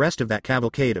you and the rest of that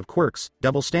cavalcade of quirks,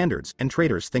 double standards, and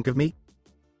traitors think of me?"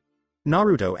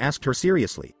 Naruto asked her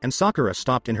seriously, and Sakura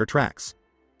stopped in her tracks.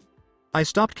 "I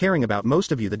stopped caring about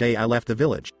most of you the day I left the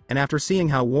village, and after seeing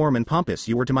how warm and pompous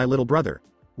you were to my little brother,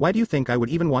 why do you think I would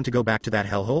even want to go back to that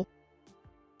hellhole?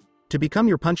 To become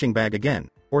your punching bag again,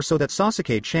 or so that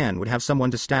Sasuke-chan would have someone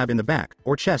to stab in the back,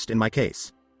 or chest in my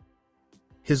case.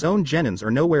 His own genins are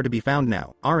nowhere to be found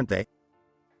now, aren't they?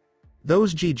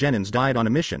 Those genins died on a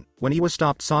mission, when Iwa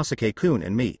stopped Sasuke-kun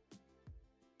and me.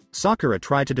 Sakura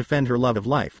tried to defend her love of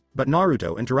life, but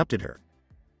Naruto interrupted her.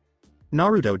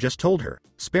 Naruto just told her,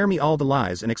 "Spare me all the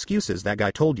lies and excuses that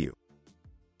guy told you.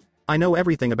 I know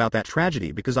everything about that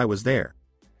tragedy because I was there."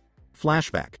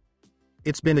 Flashback.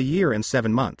 It's been a year and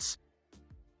 7 months.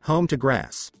 Home to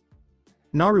grass.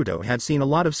 Naruto had seen a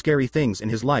lot of scary things in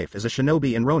his life as a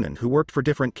shinobi and ronin who worked for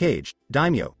different kage,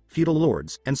 daimyo, feudal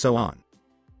lords, and so on.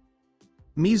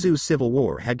 Mizu's civil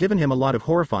war had given him a lot of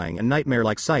horrifying and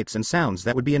nightmare-like sights and sounds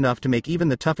that would be enough to make even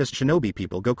the toughest shinobi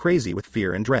people go crazy with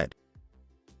fear and dread.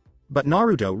 But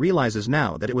Naruto realizes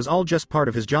now that it was all just part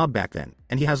of his job back then,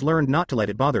 and he has learned not to let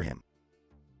it bother him.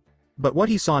 But what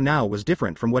he saw now was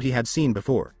different from what he had seen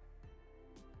before.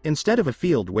 Instead of a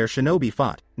field where shinobi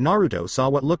fought, Naruto saw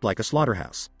what looked like a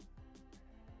slaughterhouse.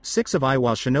 6 of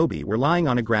Iwa's shinobi were lying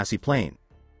on a grassy plain.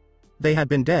 They had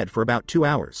been dead for about 2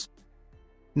 hours.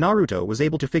 Naruto was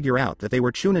able to figure out that they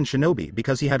were Chunin shinobi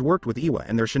because he had worked with Iwa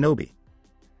and their shinobi.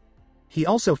 He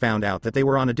also found out that they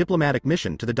were on a diplomatic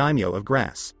mission to the daimyo of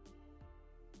Grass.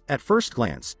 At first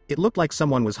glance, it looked like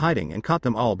someone was hiding and caught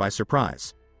them all by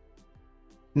surprise.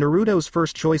 Naruto's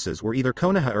first choices were either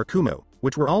Konoha or Kumo,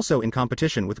 which were also in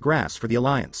competition with Grass for the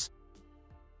alliance.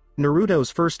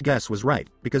 Naruto's first guess was right,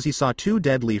 because he saw 2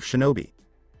 dead leaf shinobi.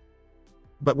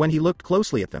 But when he looked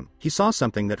closely at them, he saw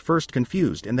something that first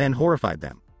confused and then horrified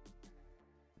them.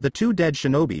 The 2 dead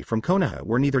shinobi from Konoha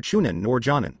were neither Chunin nor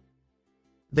Jonin.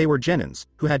 They were genins,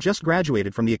 who had just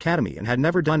graduated from the academy and had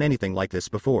never done anything like this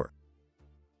before.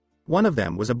 One of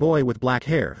them was a boy with black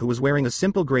hair who was wearing a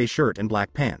simple gray shirt and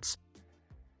black pants.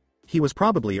 He was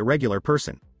probably a regular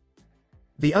person.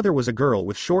 The other was a girl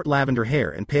with short lavender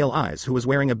hair and pale eyes who was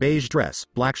wearing a beige dress,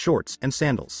 black shorts, and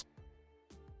sandals.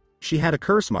 She had a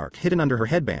curse mark hidden under her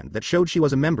headband that showed she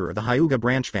was a member of the Hyuga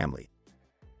branch family.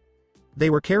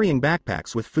 They were carrying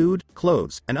backpacks with food,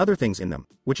 clothes, and other things in them,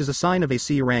 which is a sign of a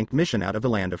C-ranked mission out of the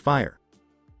Land of Fire.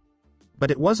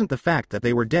 But it wasn't the fact that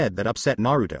they were dead that upset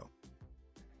Naruto.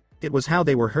 It was how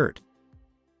they were hurt.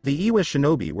 The Iwa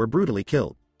shinobi were brutally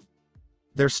killed.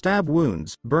 Their stab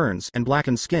wounds, burns, and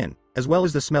blackened skin, as well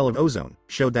as the smell of ozone,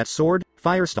 showed that sword,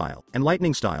 fire style, and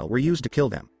lightning style were used to kill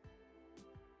them.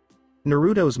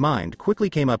 Naruto's mind quickly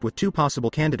came up with 2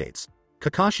 possible candidates: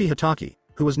 Kakashi Hatake,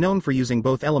 who was known for using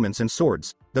both elements and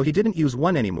swords, though he didn't use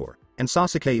one anymore, and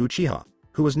Sasuke Uchiha,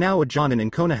 who was now a Jonin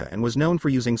in Konoha and was known for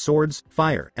using swords,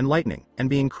 fire, and lightning, and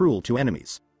being cruel to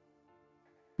enemies.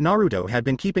 Naruto had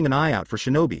been keeping an eye out for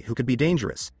shinobi who could be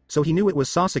dangerous, so he knew it was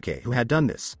Sasuke who had done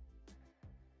this.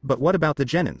 But what about the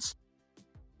genins?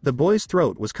 The boy's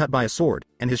throat was cut by a sword,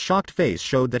 and his shocked face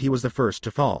showed that he was the first to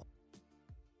fall.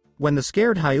 When the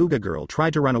scared Hyuga girl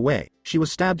tried to run away, she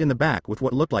was stabbed in the back with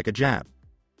what looked like a jab.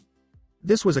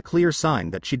 This was a clear sign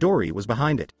that Chidori was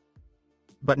behind it.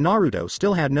 But Naruto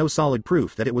still had no solid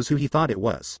proof that it was who he thought it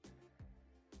was.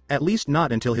 At least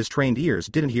not until his trained ears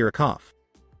didn't hear a cough.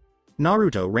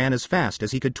 Naruto ran as fast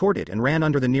as he could toward it and ran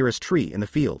under the nearest tree in the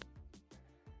field.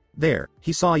 There,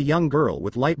 he saw a young girl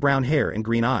with light brown hair and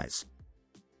green eyes.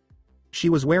 She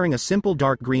was wearing a simple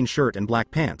dark green shirt and black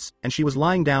pants, and she was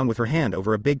lying down with her hand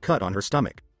over a big cut on her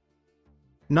stomach.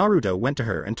 Naruto went to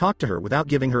her and talked to her without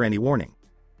giving her any warning.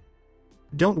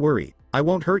 "Don't worry, I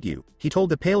won't hurt you," he told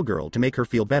the pale girl to make her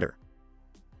feel better.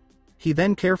 He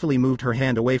then carefully moved her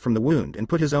hand away from the wound and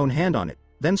put his own hand on it,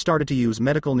 then started to use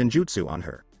medical ninjutsu on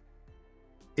her.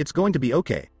 "It's going to be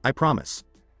okay, I promise.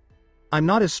 I'm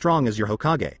not as strong as your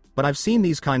Hokage, but I've seen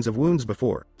these kinds of wounds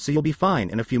before, so you'll be fine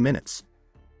in a few minutes."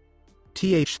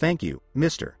 Thank you,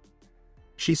 mister,"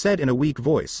 she said in a weak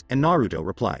voice, and Naruto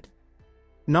replied.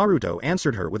 Naruto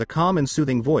answered her with a calm and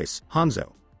soothing voice,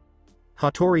 "Hanzo.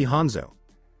 Hattori Hanzo."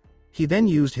 He then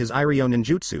used his Iryo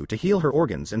ninjutsu to heal her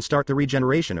organs and start the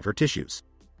regeneration of her tissues.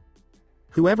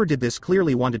 Whoever did this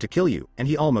clearly wanted to kill you, and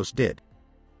he almost did.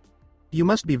 You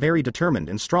must be very determined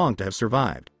and strong to have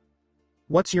survived.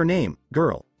 What's your name,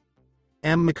 girl?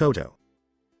 Makoto.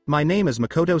 My name is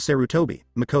Makoto Sarutobi,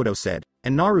 Makoto said,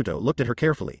 and Naruto looked at her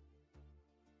carefully.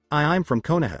 I'm from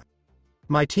Konoha.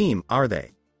 My team, are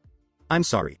they? I'm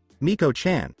sorry,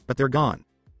 Miko-chan, but they're gone.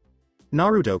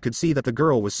 Naruto could see that the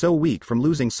girl was so weak from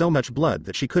losing so much blood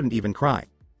that she couldn't even cry.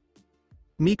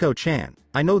 Miko-chan,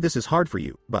 I know this is hard for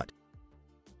you, but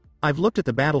I've looked at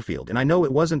the battlefield and I know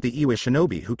it wasn't the Iwa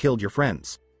shinobi who killed your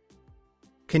friends.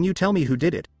 Can you tell me who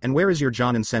did it, and where is your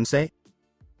Jonin-sensei?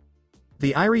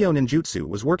 The Iryo ninjutsu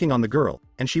was working on the girl,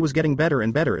 and she was getting better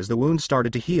and better as the wound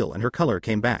started to heal and her color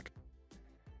came back.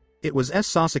 It was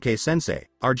Sasuke-sensei,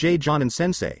 RJ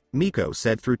Jonin-sensei, Miko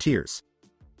said through tears.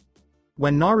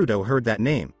 When Naruto heard that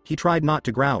name, he tried not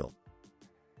to growl.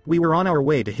 We were on our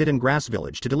way to Hidden Grass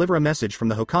Village to deliver a message from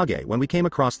the Hokage when we came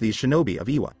across these shinobi of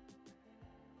Iwa.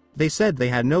 They said they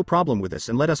had no problem with us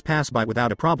and let us pass by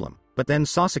without a problem, but then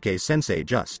Sasuke-sensei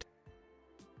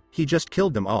He just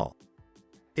killed them all.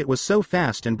 It was so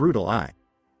fast and brutal.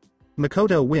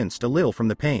 Makoto winced a little from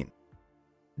the pain.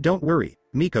 Don't worry,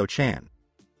 Miko-chan.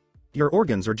 Your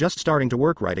organs are just starting to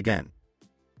work right again.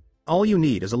 All you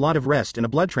need is a lot of rest and a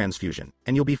blood transfusion,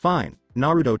 and you'll be fine,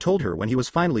 Naruto told her when he was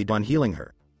finally done healing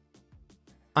her.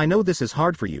 I know this is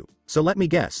hard for you, so let me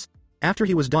guess. After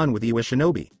he was done with you as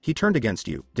Shinobi, he turned against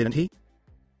you, didn't he?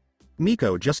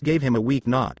 Miko just gave him a weak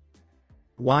nod.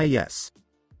 Why yes.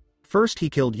 First he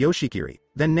killed Yoshikiri,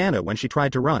 then Nana when she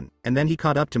tried to run, and then he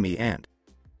caught up to me and...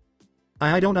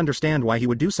 I don't understand why he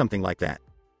would do something like that.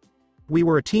 We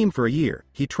were a team for a year,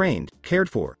 he trained, cared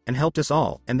for, and helped us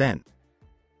all, and then...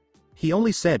 He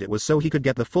only said it was so he could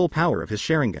get the full power of his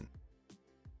Sharingan.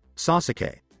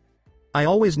 Sasuke. I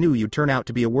always knew you'd turn out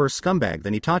to be a worse scumbag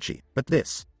than Itachi, but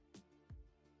this...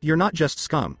 You're not just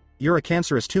scum, you're a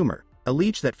cancerous tumor, a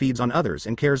leech that feeds on others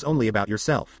and cares only about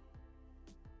yourself.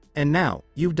 And now,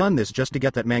 you've done this just to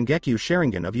get that Mangekyo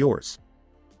Sharingan of yours.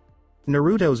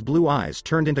 Naruto's blue eyes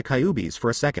turned into Kyuubi's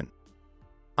for a second.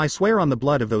 I swear on the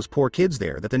blood of those poor kids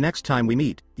there that the next time we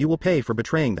meet, you will pay for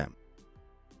betraying them.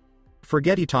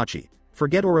 Forget Itachi,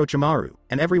 forget Orochimaru,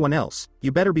 and everyone else,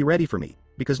 you better be ready for me,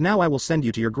 because now I will send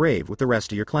you to your grave with the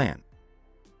rest of your clan.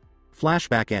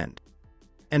 Flashback end.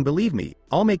 And believe me,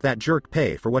 I'll make that jerk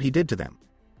pay for what he did to them.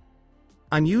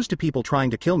 I'm used to people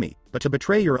trying to kill me, but to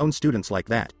betray your own students like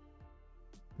that.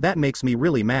 That makes me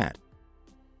really mad.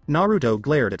 Naruto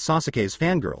glared at Sasuke's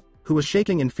fangirl, who was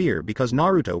shaking in fear because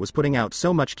Naruto was putting out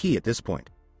so much ki at this point.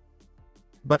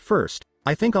 But first,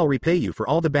 I think I'll repay you for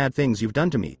all the bad things you've done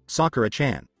to me,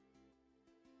 Sakura-chan.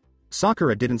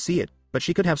 Sakura didn't see it, but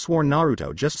she could have sworn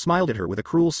Naruto just smiled at her with a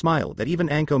cruel smile that even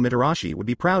Anko Mitarashi would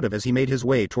be proud of as he made his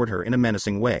way toward her in a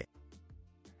menacing way.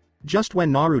 Just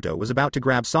when Naruto was about to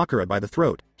grab Sakura by the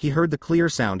throat, he heard the clear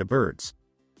sound of birds.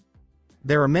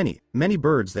 There are many, many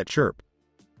birds that chirp.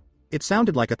 It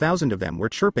sounded like 1,000 of them were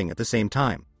chirping at the same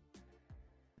time.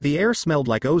 The air smelled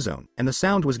like ozone, and the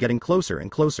sound was getting closer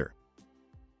and closer.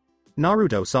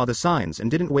 Naruto saw the signs and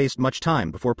didn't waste much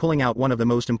time before pulling out one of the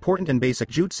most important and basic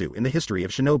jutsu in the history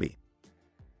of Shinobi.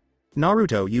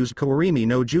 Naruto used Kawarimi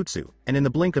no Jutsu, and in the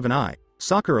blink of an eye,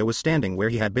 Sakura was standing where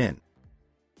he had been.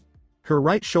 Her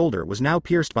right shoulder was now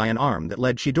pierced by an arm that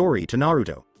led Chidori to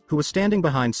Naruto, who was standing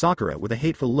behind Sakura with a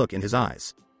hateful look in his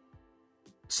eyes.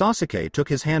 Sasuke took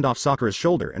his hand off Sakura's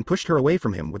shoulder and pushed her away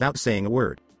from him without saying a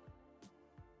word.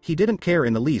 He didn't care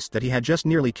in the least that he had just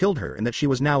nearly killed her and that she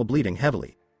was now bleeding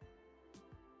heavily.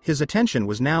 His attention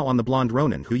was now on the blonde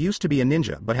Ronin who used to be a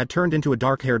ninja but had turned into a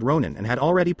dark-haired Ronin and had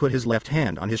already put his left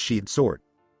hand on his sheathed sword.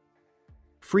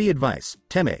 Free advice,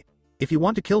 Teme. If you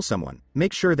want to kill someone,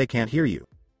 make sure they can't hear you.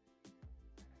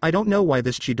 I don't know why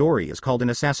this Chidori is called an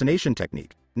assassination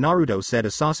technique, Naruto said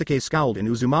as Sasuke scowled and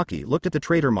Uzumaki looked at the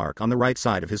traitor mark on the right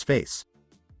side of his face.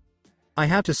 I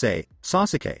have to say,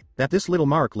 Sasuke, that this little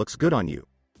mark looks good on you.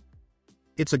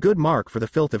 It's a good mark for the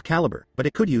filth of caliber, but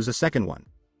it could use a second one.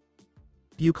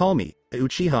 You call me,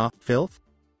 Uchiha, filth?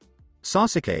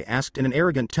 Sasuke asked in an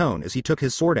arrogant tone as he took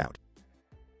his sword out.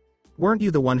 Weren't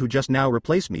you the one who just now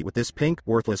replaced me with this pink,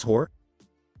 worthless whore?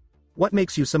 What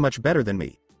makes you so much better than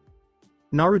me?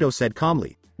 Naruto said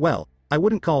calmly, well, I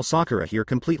wouldn't call Sakura here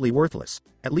completely worthless,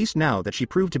 at least now that she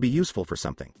proved to be useful for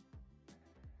something.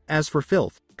 As for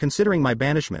filth, considering my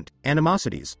banishment,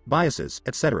 animosities, biases,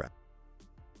 etc.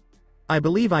 I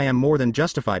believe I am more than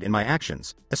justified in my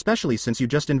actions, especially since you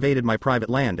just invaded my private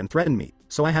land and threatened me,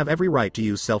 so I have every right to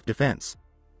use self-defense.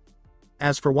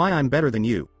 As for why I'm better than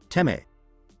you, Teme.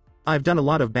 I've done a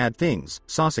lot of bad things,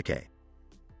 Sasuke.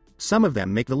 Some of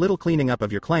them make the little cleaning up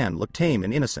of your clan look tame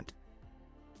and innocent.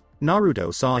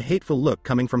 Naruto saw a hateful look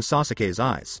coming from Sasuke's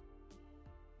eyes.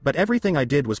 But everything I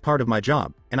did was part of my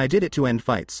job, and I did it to end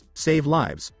fights, save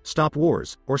lives, stop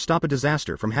wars, or stop a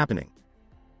disaster from happening.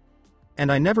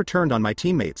 And I never turned on my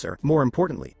teammates or, more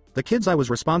importantly, the kids I was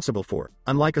responsible for,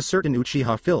 unlike a certain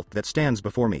Uchiha filth that stands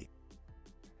before me.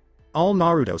 All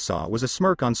Naruto saw was a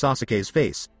smirk on Sasuke's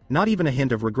face, not even a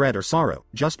hint of regret or sorrow,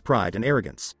 just pride and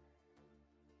arrogance.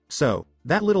 So,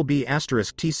 that little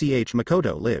B***tch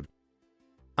Makoto lived.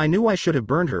 I knew I should have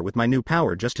burned her with my new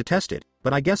power just to test it,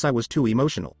 but I guess I was too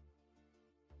emotional.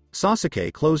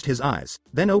 Sasuke closed his eyes,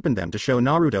 then opened them to show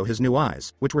Naruto his new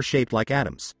eyes, which were shaped like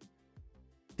atoms.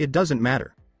 It doesn't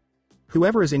matter.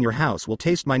 Whoever is in your house will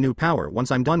taste my new power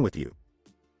once I'm done with you.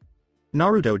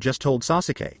 Naruto just told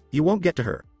Sasuke, you won't get to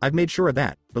her, I've made sure of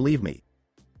that, believe me.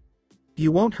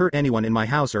 You won't hurt anyone in my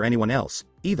house or anyone else,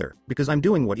 either, because I'm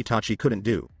doing what Itachi couldn't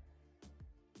do.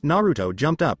 Naruto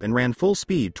jumped up and ran full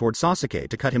speed toward Sasuke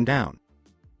to cut him down.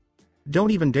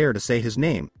 Don't even dare to say his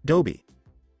name, Dobi.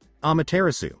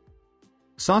 Amaterasu.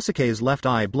 Sasuke's left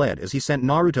eye bled as he sent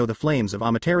Naruto the flames of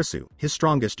Amaterasu, his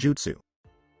strongest jutsu.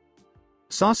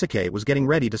 Sasuke was getting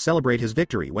ready to celebrate his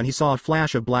victory when he saw a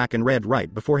flash of black and red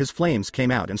right before his flames came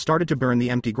out and started to burn the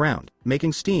empty ground,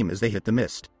 making steam as they hit the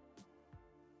mist.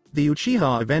 The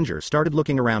Uchiha Avenger started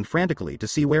looking around frantically to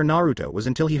see where Naruto was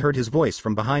until he heard his voice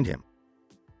from behind him.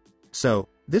 So,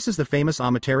 this is the famous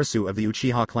Amaterasu of the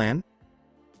Uchiha clan?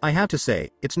 I have to say,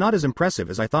 it's not as impressive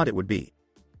as I thought it would be.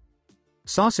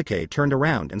 Sasuke turned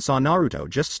around and saw Naruto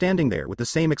just standing there with the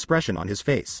same expression on his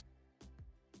face.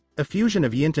 A fusion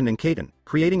of Yinten and Kaiten,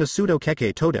 creating a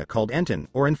pseudo-Kekkei Toda called Enten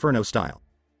or Inferno style.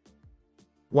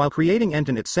 While creating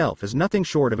Enten itself is nothing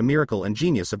short of a miracle and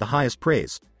genius of the highest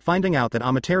praise, finding out that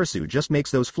Amaterasu just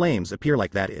makes those flames appear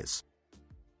like that is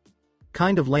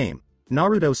kind of lame,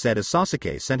 Naruto said as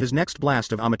Sasuke sent his next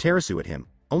blast of Amaterasu at him,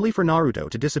 only for Naruto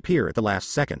to disappear at the last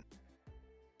second.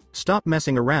 Stop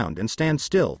messing around and stand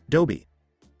still, Dobi.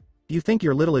 You think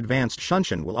your little advanced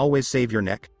Shunshin will always save your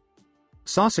neck?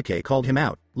 Sasuke called him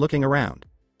out, looking around.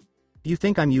 You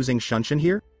think I'm using Shunshin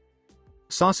here?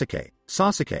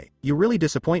 Sasuke, you really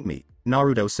disappoint me,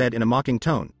 Naruto said in a mocking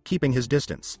tone, keeping his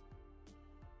distance.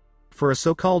 For a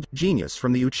so-called genius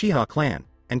from the Uchiha clan,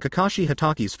 and Kakashi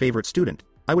Hataki's favorite student,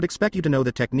 I would expect you to know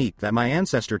the technique that my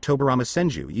ancestor Tobirama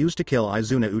Senju used to kill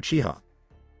Izuna Uchiha.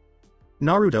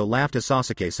 Naruto laughed as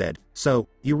Sasuke said, so,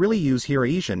 you really use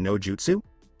Hiraishin no Jutsu?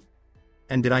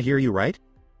 And did I hear you right?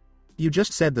 You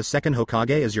just said the second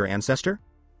Hokage is your ancestor?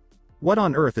 What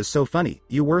on earth is so funny,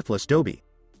 you worthless Dobi?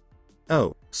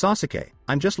 Oh, Sasuke,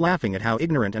 I'm just laughing at how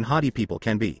ignorant and haughty people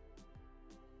can be.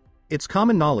 It's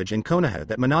common knowledge in Konoha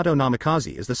that Minato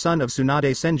Namikaze is the son of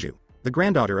Tsunade Senju, the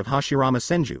granddaughter of Hashirama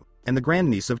Senju, and the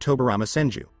grandniece of Tobirama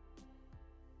Senju.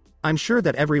 I'm sure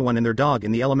that everyone and their dog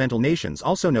in the elemental nations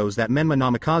also knows that Menma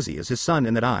Namikaze is his son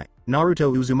and that I,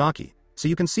 Naruto Uzumaki, so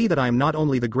you can see that I am not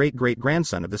only the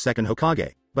great-great-grandson of the second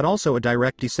Hokage, but also a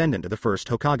direct descendant of the first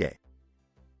Hokage.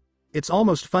 It's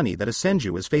almost funny that a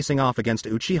Senju is facing off against a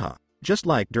Uchiha, just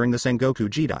like during the Sengoku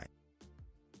Jidai.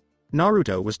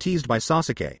 Naruto was teased by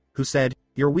Sasuke, who said,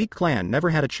 your weak clan never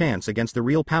had a chance against the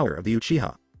real power of the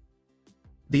Uchiha.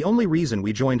 The only reason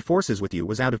we joined forces with you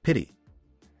was out of pity.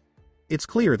 It's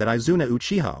clear that Izuna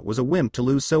Uchiha was a wimp to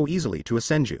lose so easily to a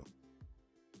Senju.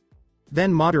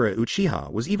 Then Madara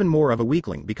Uchiha was even more of a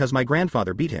weakling because my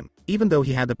grandfather beat him, even though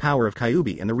he had the power of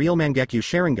Kyuubi and the real Mangekyo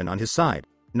Sharingan on his side,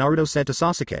 Naruto said to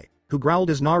Sasuke, who growled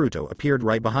as Naruto appeared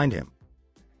right behind him.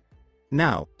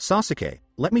 Now, Sasuke,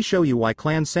 let me show you why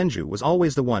Clan Senju was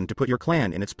always the one to put your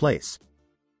clan in its place.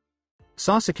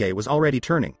 Sasuke was already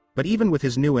turning, but even with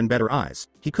his new and better eyes,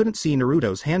 he couldn't see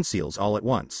Naruto's hand seals all at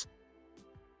once.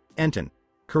 Enten.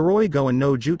 Kuroi Goen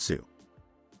no Jutsu.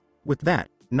 With that,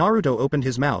 Naruto opened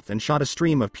his mouth and shot a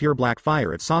stream of pure black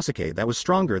fire at Sasuke that was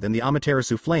stronger than the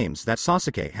Amaterasu flames that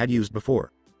Sasuke had used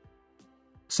before.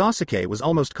 Sasuke was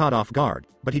almost caught off guard,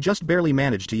 but he just barely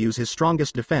managed to use his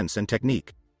strongest defense and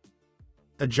technique.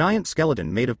 A giant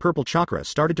skeleton made of purple chakra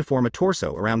started to form a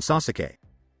torso around Sasuke.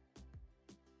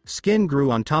 Skin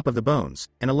grew on top of the bones,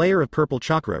 and a layer of purple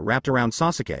chakra wrapped around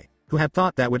Sasuke, who had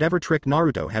thought that whatever trick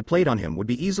Naruto had played on him would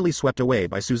be easily swept away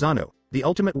by Susanoo, the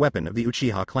ultimate weapon of the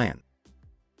Uchiha clan.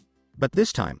 But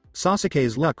this time,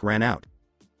 Sasuke's luck ran out.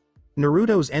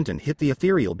 Naruto's Enten hit the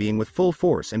ethereal being with full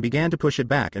force and began to push it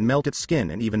back and melt its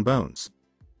skin and even bones.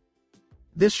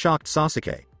 This shocked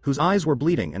Sasuke, whose eyes were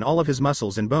bleeding and all of his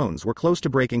muscles and bones were close to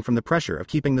breaking from the pressure of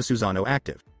keeping the Susanoo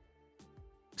active.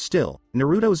 Still,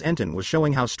 Naruto's Enten was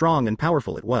showing how strong and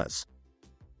powerful it was.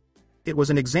 It was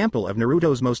an example of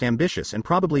Naruto's most ambitious and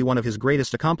probably one of his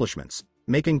greatest accomplishments,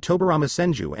 making Tobirama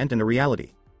Senju Enten a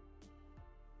reality.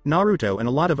 Naruto and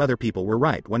a lot of other people were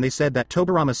right when they said that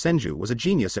Tobirama Senju was a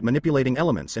genius at manipulating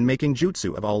elements and making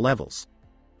jutsu of all levels.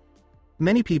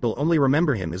 Many people only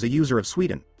remember him as a user of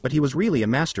Suiten, but he was really a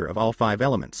master of all 5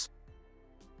 elements.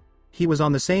 He was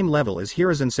on the same level as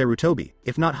Hiruzen Sarutobi,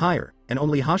 if not higher, and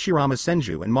only Hashirama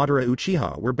Senju and Madara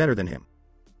Uchiha were better than him.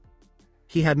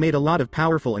 He had made a lot of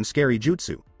powerful and scary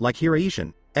jutsu, like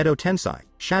Hiraishin, Edo Tensei,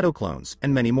 Shadow Clones,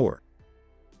 and many more.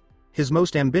 His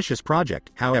most ambitious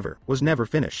project, however, was never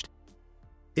finished.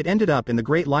 It ended up in the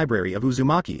great library of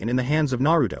Uzumaki and in the hands of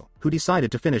Naruto, who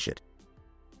decided to finish it.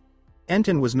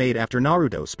 Enten was made after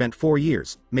Naruto spent 4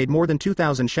 years, made more than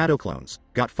 2,000 shadow clones,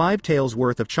 got 5 taels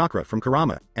worth of chakra from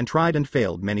Kurama, and tried and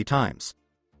failed many times.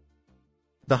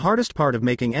 The hardest part of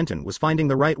making Enten was finding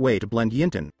the right way to blend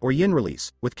Yinten, or Yin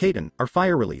release, with Kaiten, or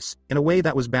Fire release, in a way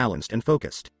that was balanced and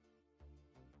focused.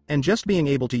 And just being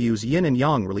able to use Yin and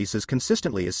Yang releases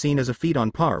consistently is seen as a feat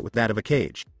on par with that of a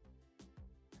cage.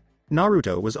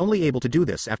 Naruto was only able to do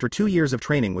this after 2 years of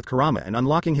training with Kurama and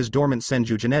unlocking his dormant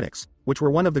Senju genetics, which were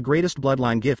one of the greatest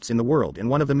bloodline gifts in the world and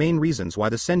one of the main reasons why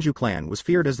the Senju clan was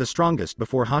feared as the strongest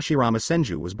before Hashirama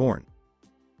Senju was born.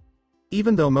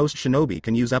 Even though most shinobi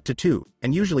can use up to 2,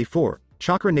 and usually 4,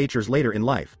 chakra natures later in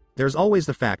life, there's always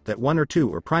the fact that 1 or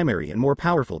 2 are primary and more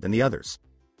powerful than the others.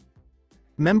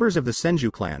 Members of the Senju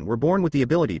clan were born with the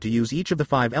ability to use each of the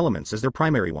 5 elements as their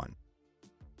primary one.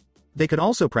 They could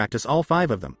also practice all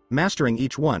 5 of them, mastering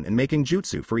each one and making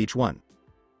jutsu for each one.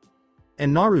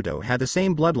 And Naruto had the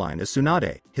same bloodline as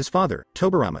Tsunade, his father,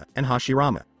 Tobirama, and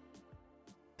Hashirama.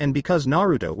 And because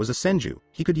Naruto was a Senju,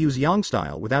 he could use Yang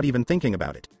style without even thinking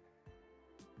about it.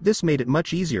 This made it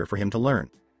much easier for him to learn.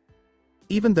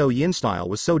 Even though Yin style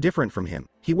was so different from him,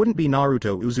 he wouldn't be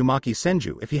Naruto Uzumaki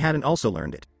Senju if he hadn't also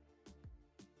learned it.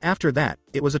 After that,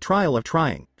 it was a trial of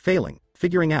trying, failing,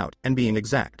 figuring out, and being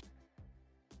exact.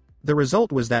 The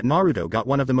result was that Naruto got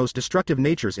one of the most destructive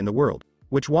natures in the world,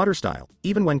 which water style,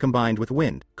 even when combined with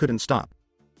wind, couldn't stop.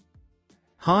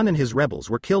 Han and his rebels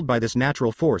were killed by this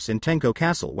natural force in Tenko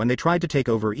Castle when they tried to take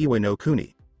over Iwa no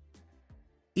Kuni.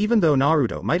 Even though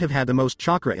Naruto might have had the most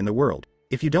chakra in the world,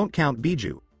 if you don't count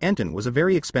Biju, Enten was a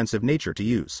very expensive nature to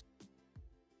use.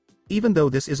 Even though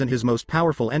this isn't his most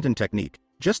powerful Enten technique,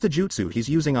 just the jutsu he's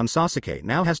using on Sasuke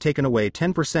now has taken away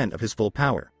 10% of his full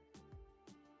power.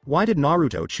 Why did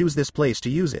Naruto choose this place to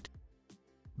use it?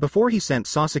 Before he sent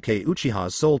Sasuke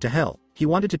Uchiha's soul to hell, he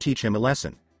wanted to teach him a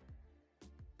lesson.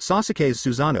 Sasuke's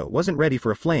Susanoo wasn't ready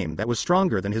for a flame that was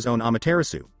stronger than his own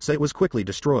Amaterasu, so it was quickly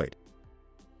destroyed.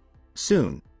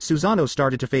 Soon, Susanoo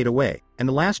started to fade away, and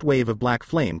the last wave of black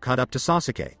flame caught up to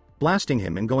Sasuke, blasting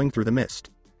him and going through the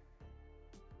mist.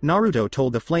 Naruto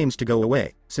told the flames to go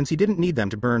away, since he didn't need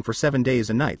them to burn for 7 days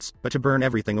and nights, but to burn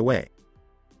everything away.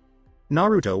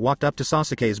 Naruto walked up to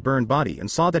Sasuke's burned body and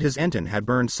saw that his Enten had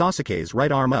burned Sasuke's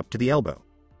right arm up to the elbow.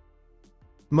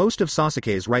 Most of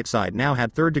Sasuke's right side now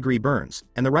had 3rd-degree burns,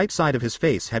 and the right side of his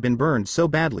face had been burned so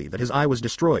badly that his eye was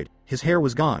destroyed, his hair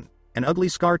was gone, and ugly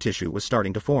scar tissue was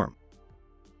starting to form.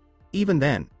 Even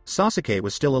then, Sasuke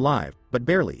was still alive, but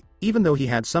barely, even though he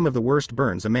had some of the worst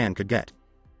burns a man could get.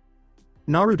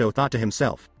 Naruto thought to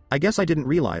himself, I guess I didn't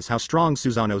realize how strong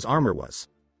Susanoo's armor was.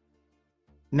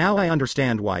 Now I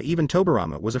understand why even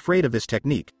Tobirama was afraid of this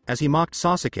technique, as he mocked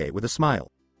Sasuke with a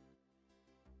smile.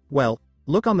 Well,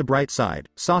 look on the bright side,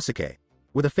 Sasuke.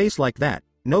 With a face like that,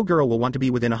 no girl will want to be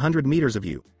within 100 meters of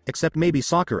you, except maybe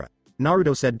Sakura,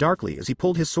 Naruto said darkly as he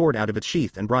pulled his sword out of its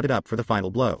sheath and brought it up for the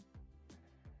final blow.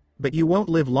 But you won't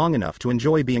live long enough to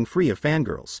enjoy being free of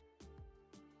fangirls.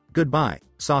 Goodbye,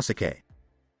 Sasuke.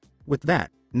 With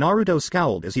that, Naruto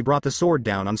scowled as he brought the sword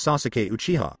down on Sasuke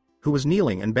Uchiha, who was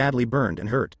kneeling and badly burned and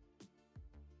hurt.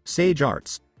 Sage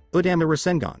Arts. Udama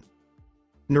Rasengan.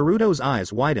 Naruto's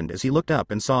eyes widened as he looked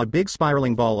up and saw a big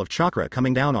spiraling ball of chakra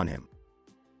coming down on him.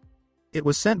 It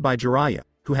was sent by Jiraiya,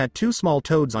 who had 2 small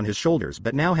toads on his shoulders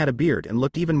but now had a beard and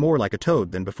looked even more like a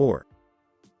toad than before.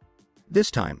 This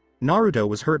time, Naruto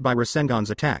was hurt by Rasengan's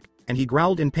attack, and he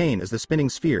growled in pain as the spinning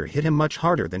sphere hit him much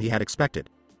harder than he had expected.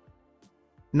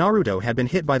 Naruto had been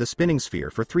hit by the spinning sphere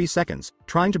for 3 seconds,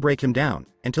 trying to break him down,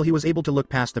 until he was able to look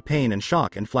past the pain and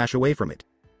shock and flash away from it.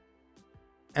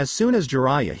 As soon as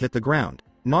Jiraiya hit the ground,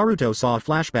 Naruto saw a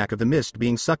flashback of the mist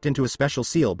being sucked into a special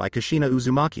seal by Kushina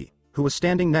Uzumaki, who was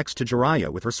standing next to Jiraiya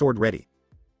with her sword ready.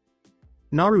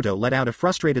 Naruto let out a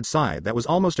frustrated sigh that was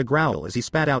almost a growl as he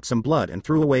spat out some blood and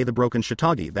threw away the broken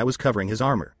shitage that was covering his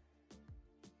armor.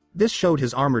 This showed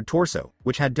his armored torso,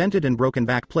 which had dented and broken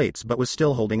back plates but was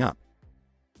still holding up.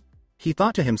 He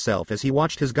thought to himself as he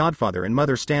watched his godfather and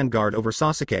mother stand guard over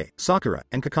Sasuke, Sakura,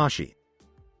 and Kakashi.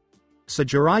 So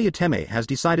Jiraiya Teme has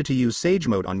decided to use Sage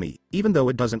Mode on me, even though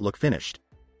it doesn't look finished.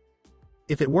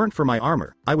 If it weren't for my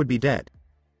armor, I would be dead.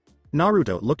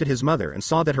 Naruto looked at his mother and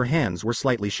saw that her hands were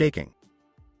slightly shaking.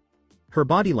 Her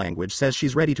body language says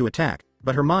she's ready to attack,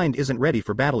 but her mind isn't ready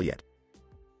for battle yet.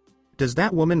 Does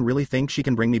that woman really think she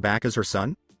can bring me back as her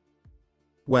son?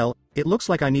 Well, it looks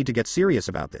like I need to get serious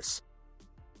about this.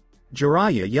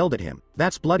 Jiraiya yelled at him,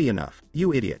 "That's bloody enough,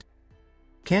 you idiot.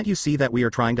 Can't you see that we are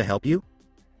trying to help you?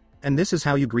 And this is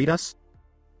how you greet us?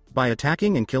 By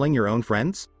attacking and killing your own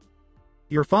friends?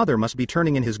 Your father must be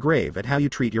turning in his grave at how you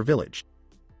treat your village."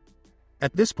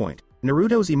 At this point,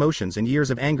 Naruto's emotions and years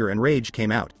of anger and rage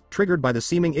came out, triggered by the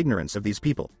seeming ignorance of these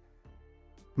people.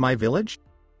 My village?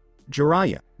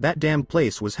 Jiraiya, that damned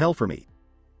place was hell for me.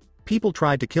 People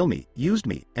tried to kill me, used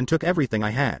me, and took everything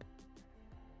I had.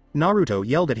 Naruto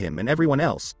yelled at him and everyone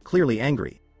else, clearly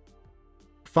angry.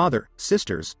 Father,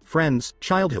 sisters, friends,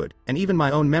 childhood, and even my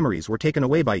own memories were taken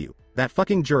away by you, that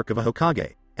fucking jerk of a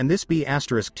Hokage, and this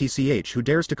B***tch who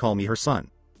dares to call me her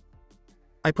son.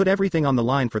 I put everything on the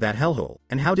line for that hellhole,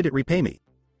 and how did it repay me?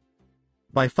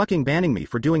 By fucking banning me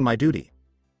for doing my duty.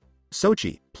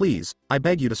 Sochi, please, I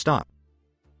beg you to stop.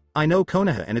 I know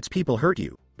Konoha and its people hurt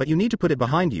you, but you need to put it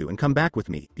behind you and come back with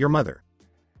me, your mother.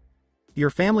 Your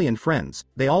family and friends,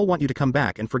 they all want you to come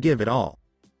back and forgive it all.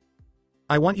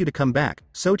 I want you to come back,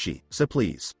 Sochi, so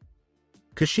please.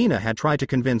 Kushina had tried to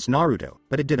convince Naruto,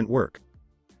 but it didn't work.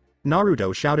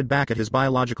 Naruto shouted back at his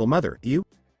biological mother, you?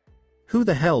 Who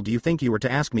the hell do you think you were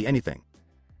to ask me anything?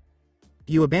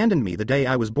 You abandoned me the day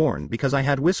I was born because I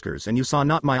had whiskers and you saw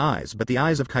not my eyes but the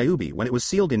eyes of Kyuubi when it was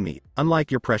sealed in me,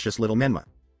 unlike your precious little Menma.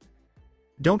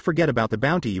 Don't forget about the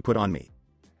bounty you put on me.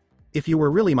 If you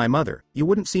were really my mother, you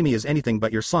wouldn't see me as anything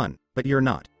but your son, but you're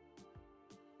not.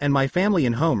 And my family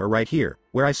and home are right here,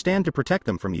 where I stand to protect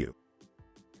them from you.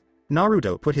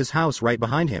 Naruto put his house right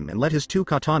behind him and let his 2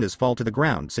 katanas fall to the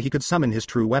ground so he could summon his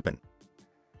true weapon.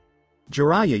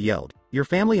 Jiraiya yelled, your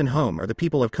family and home are the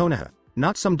people of Konoha,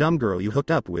 not some dumb girl you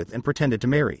hooked up with and pretended to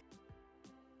marry.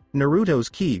 Naruto's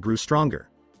ki grew stronger.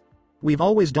 We've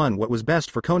always done what was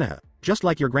best for Konoha, just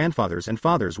like your grandfathers and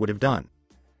fathers would have done.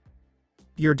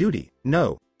 Your duty,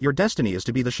 no, your destiny is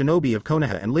to be the shinobi of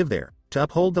Konoha and live there, to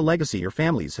uphold the legacy your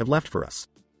families have left for us.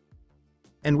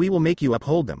 And we will make you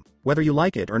uphold them, whether you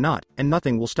like it or not, and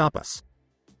nothing will stop us.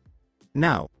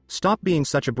 Now, stop being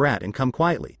such a brat and come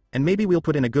quietly, and maybe we'll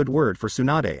put in a good word for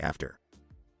Tsunade after.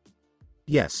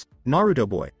 Yes, Naruto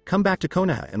boy, come back to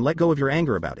Konoha and let go of your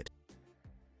anger about it.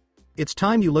 It's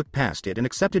time you looked past it and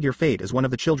accepted your fate as one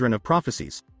of the children of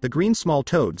prophecies, the green small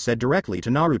toad said directly to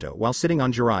Naruto while sitting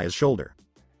on Jiraiya's shoulder.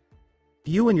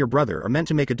 You and your brother are meant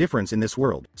to make a difference in this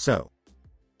world, so.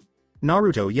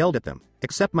 Naruto yelled at them,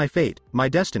 accept my fate, my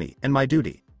destiny, and my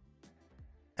duty.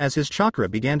 As his chakra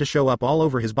began to show up all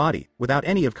over his body, without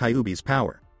any of Kyuubi's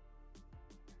power.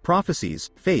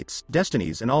 Prophecies, fates,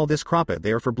 destinies and all this crappa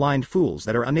they are for blind fools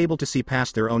that are unable to see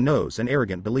past their own nose and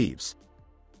arrogant beliefs.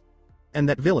 And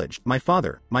that village, my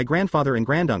father, my grandfather and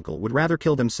granduncle would rather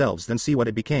kill themselves than see what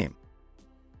it became.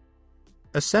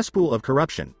 A cesspool of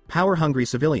corruption, power-hungry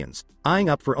civilians, eyeing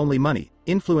up for only money,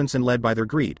 influence and led by their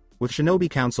greed, with Shinobi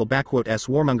Council *s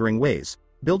warmongering ways,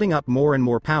 building up more and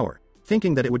more power,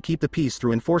 thinking that it would keep the peace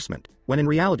through enforcement, when in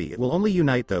reality it will only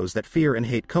unite those that fear and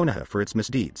hate Konoha for its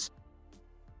misdeeds.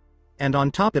 And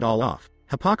on top it all off,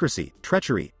 hypocrisy,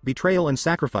 treachery, betrayal and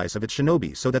sacrifice of its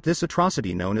shinobi so that this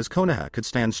atrocity known as Konoha could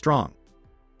stand strong.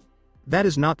 That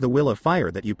is not the will of fire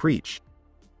that you preach.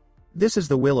 This is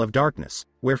the will of darkness,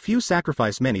 where few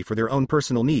sacrifice many for their own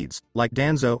personal needs, like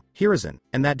Danzo, Hiruzen,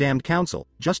 and that damned council,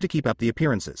 just to keep up the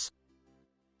appearances.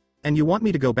 And you want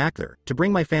me to go back there, to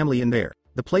bring my family in there,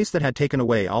 the place that had taken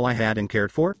away all I had and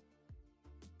cared for?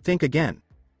 Think again.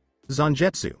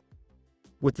 Zangetsu.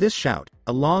 With this shout,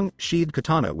 a long, sheathed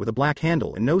katana with a black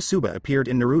handle and no tsuba appeared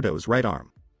in Naruto's right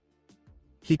arm.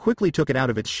 He quickly took it out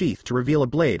of its sheath to reveal a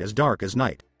blade as dark as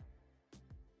night.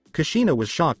 Kushina was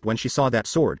shocked when she saw that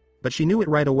sword, but she knew it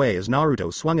right away as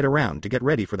Naruto swung it around to get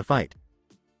ready for the fight.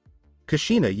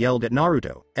 Kushina yelled at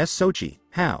Naruto, Sochi,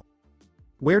 how?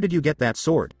 Where did you get that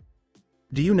sword?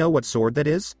 Do you know what sword that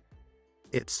is?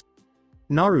 It's.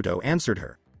 Naruto answered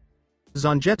her.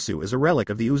 Zangetsu is a relic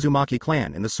of the Uzumaki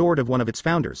clan and the sword of one of its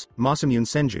founders, Masamune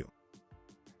Senju.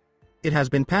 It has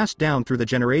been passed down through the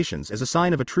generations as a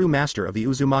sign of a true master of the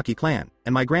Uzumaki clan,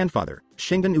 and my grandfather,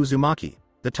 Shingen Uzumaki,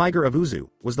 the Tiger of Uzu,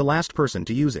 was the last person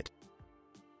to use it.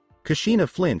 Kushina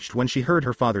flinched when she heard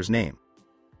her father's name.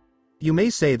 You may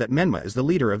say that Menma is the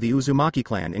leader of the Uzumaki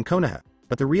clan in Konoha,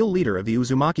 but the real leader of the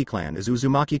Uzumaki clan is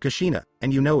Uzumaki Kushina,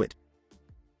 and you know it.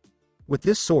 With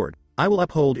this sword, I will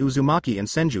uphold Uzumaki and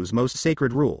Senju's most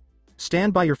sacred rule.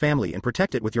 Stand by your family and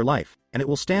protect it with your life, and it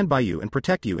will stand by you and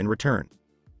protect you in return.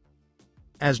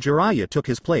 As Jiraiya took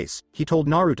his place, he told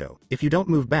Naruto, if you don't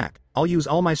move back, I'll use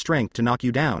all my strength to knock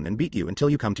you down and beat you until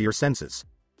you come to your senses.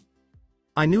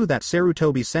 I knew that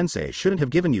Sarutobi-sensei shouldn't have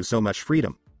given you so much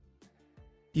freedom.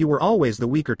 You were always the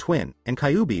weaker twin, and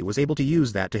Kyuubi was able to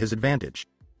use that to his advantage.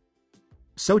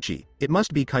 Sochi, it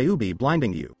must be Kyuubi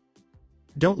blinding you.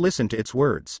 Don't listen to its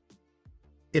words.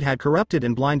 It had corrupted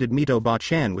and blinded Mito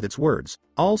Ba-chan with its words,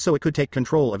 all so it could take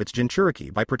control of its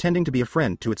Jinchuriki by pretending to be a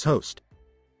friend to its host.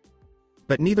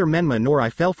 But neither Menma nor I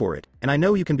fell for it, and I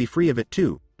know you can be free of it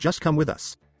too, just come with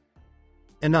us.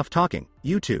 Enough talking,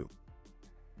 you two.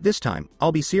 This time,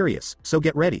 I'll be serious, so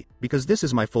get ready, because this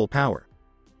is my full power.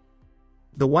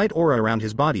 The white aura around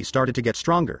his body started to get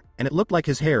stronger, and it looked like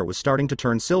his hair was starting to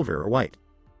turn silver or white.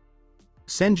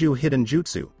 Senju Hidden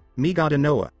Jutsu, Migata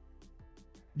Noa.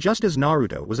 Just as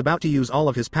Naruto was about to use all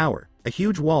of his power, a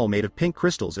huge wall made of pink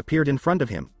crystals appeared in front of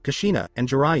him, Kushina and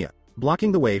Jiraiya,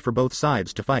 blocking the way for both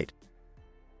sides to fight.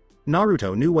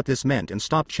 Naruto knew what this meant and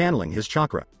stopped channeling his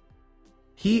chakra.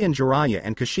 He and Jiraiya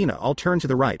and Kushina all turned to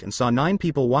the right and saw 9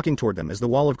 people walking toward them as the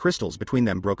wall of crystals between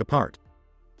them broke apart.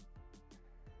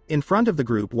 In front of the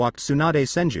group walked Tsunade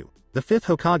Senju, the 5th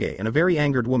Hokage and a very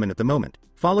angered woman at the moment,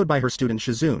 followed by her student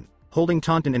Shizune, holding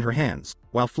Tauntaun in her hands,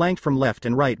 while flanked from left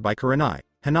and right by Kurenai,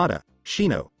 Hinata,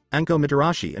 Shino, Anko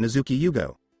Mitarashi and Izuki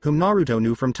Yugo, whom Naruto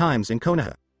knew from times in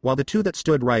Konoha, while the 2 that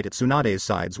stood right at Tsunade's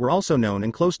sides were also known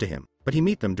and close to him, but he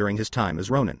met them during his time as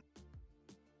Ronin.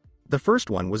 The first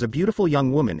one was a beautiful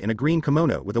young woman in a green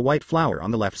kimono with a white flower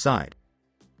on the left side.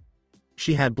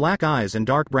 She had black eyes and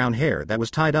dark brown hair that was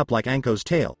tied up like Anko's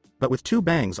tail, but with 2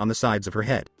 bangs on the sides of her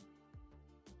head.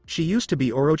 She used to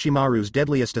be Orochimaru's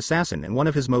deadliest assassin and one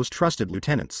of his most trusted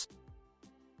lieutenants.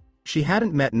 She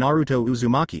hadn't met Naruto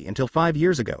Uzumaki until 5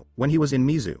 years ago, when he was in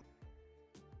Mizu.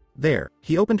 There,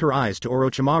 he opened her eyes to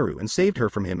Orochimaru and saved her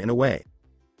from him in a way.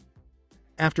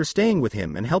 After staying with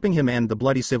him and helping him end the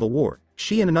bloody civil war,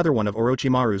 she and another one of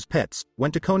Orochimaru's pets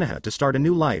went to Konoha to start a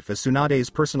new life as Tsunade's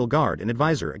personal guard and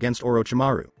advisor against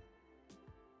Orochimaru.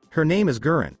 Her name is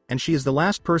Gurren, and she is the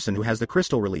last person who has the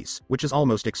crystal release, which is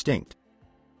almost extinct.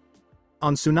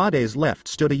 On Tsunade's left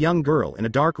stood a young girl in a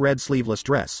dark red sleeveless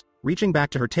dress, reaching back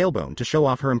to her tailbone to show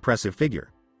off her impressive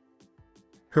figure.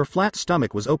 Her flat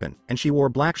stomach was open, and she wore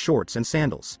black shorts and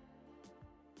sandals.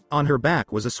 On her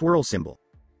back was a swirl symbol.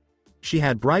 She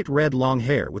had bright red long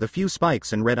hair with a few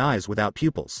spikes and red eyes without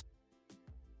pupils.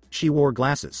 She wore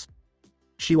glasses.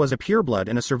 She was a pureblood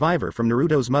and a survivor from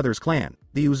Naruto's mother's clan,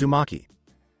 the Uzumaki.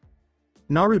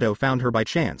 Naruto found her by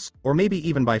chance, or maybe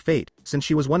even by fate, since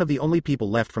she was one of the only people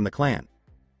left from the clan.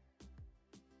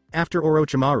 After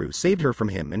Orochimaru saved her from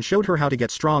him and showed her how to get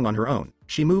strong on her own,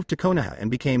 she moved to Konoha and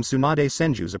became Tsunade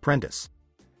Senju's apprentice.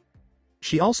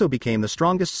 She also became the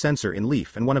strongest sensor in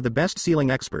Leaf and one of the best sealing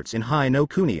experts in Hai no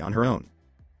Kuni on her own.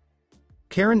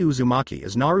 Karen Uzumaki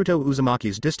is Naruto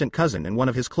Uzumaki's distant cousin and one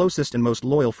of his closest and most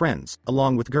loyal friends,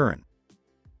 along with Gurren.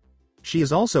 She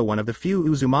is also one of the few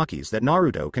Uzumakis that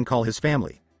Naruto can call his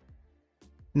family.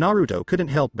 Naruto couldn't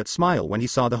help but smile when he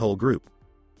saw the whole group.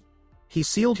 He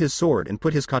sealed his sword and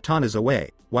put his katanas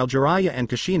away, while Jiraiya and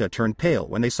Kushina turned pale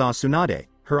when they saw Tsunade,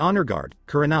 her honor guard,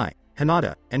 Kurenai,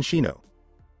 Hinata, and Shino.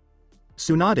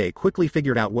 Tsunade quickly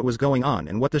figured out what was going on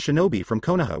and what the shinobi from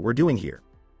Konoha were doing here.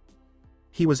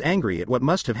 He was angry at what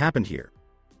must have happened here.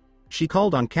 She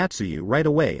called on Katsuyu right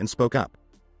away and spoke up.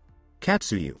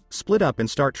 Katsuyu, split up and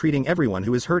start treating everyone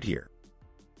who is hurt here.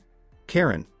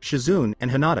 Karen, Shizune, and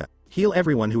Hinata, heal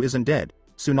everyone who isn't dead,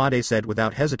 Tsunade said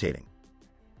without hesitating.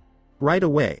 Right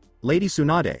away, Lady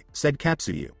Tsunade, said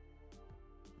Katsuyu.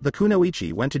 The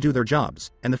Kunoichi went to do their jobs,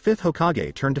 and the 5th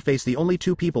Hokage turned to face the only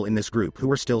 2 people in this group who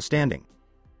were still standing.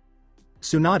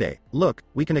 Tsunade, look,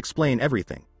 we can explain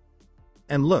everything.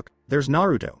 And look, there's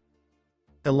Naruto.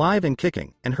 Alive and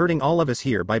kicking, and hurting all of us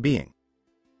here by being.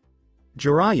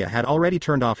 Jiraiya had already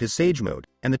turned off his sage mode,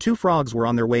 and the 2 frogs were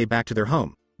on their way back to their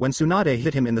home, when Tsunade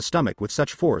hit him in the stomach with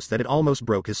such force that it almost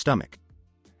broke his stomach.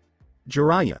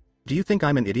 Jiraiya, do you think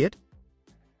I'm an idiot?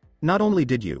 Not only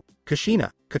did you,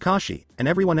 Kushina, Kakashi, and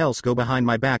everyone else go behind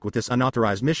my back with this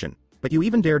unauthorized mission, but you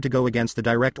even dared to go against the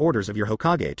direct orders of your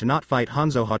Hokage to not fight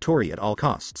Hanzo Hattori at all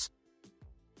costs.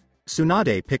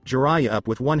 Tsunade picked Jiraiya up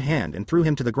with one hand and threw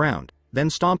him to the ground, then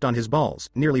stomped on his balls,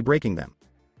 nearly breaking them.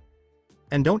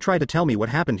 And don't try to tell me what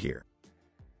happened here.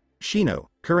 Shino,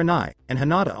 Kurenai, and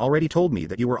Hinata already told me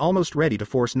that you were almost ready to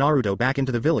force Naruto back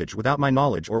into the village without my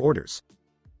knowledge or orders.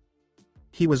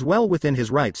 He was well within his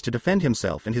rights to defend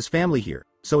himself and his family here,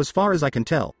 so as far as I can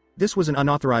tell, this was an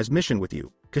unauthorized mission with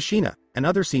you, Kushina, and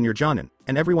other senior Jonin,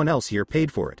 and everyone else here paid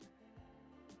for it.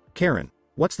 Karen,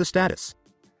 what's the status?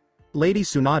 Lady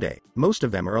Tsunade, most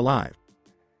of them are alive.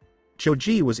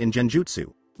 Choji was in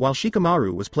Genjutsu, while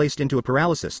Shikamaru was placed into a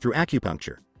paralysis through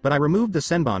acupuncture, but I removed the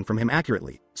Senbon from him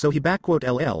accurately, so he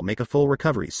ll make a full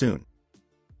recovery soon.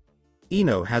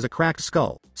 Ino has a cracked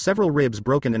skull, several ribs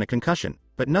broken and a concussion,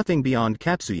 but nothing beyond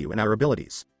Katsuyu and our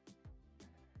abilities.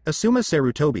 Asuma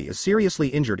Sarutobi is seriously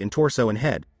injured in torso and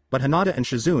head, but Hinata and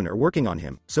Shizune are working on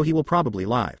him, so he will probably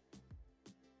live.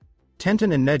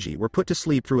 Tenten and Neji were put to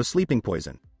sleep through a sleeping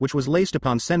poison, which was laced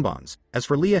upon Senbons. As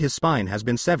for Lia, his spine has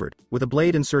been severed, with a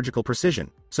blade and surgical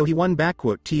precision, so he won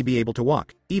 _t be able to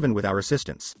walk, even with our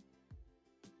assistance.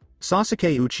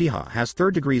 Sasuke Uchiha has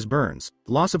 3rd degrees burns,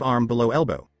 loss of arm below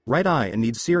elbow, right eye and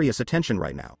needs serious attention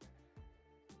right now.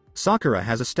 Sakura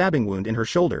has a stabbing wound in her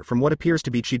shoulder from what appears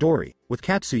to be Chidori, with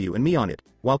Katsuyu and me on it,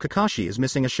 while Kakashi is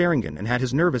missing a Sharingan and had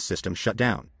his nervous system shut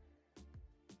down.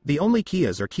 The only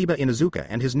Kiyas are Kiba Inuzuka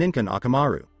and his Ninkan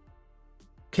Akamaru.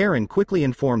 Karen quickly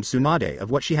informed Tsunade of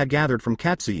what she had gathered from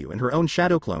Katsuyu and her own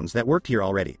shadow clones that worked here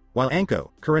already, while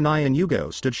Anko, Kurenai and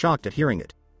Yugo stood shocked at hearing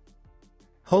it.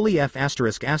 Holy F***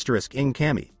 ing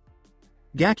Kami.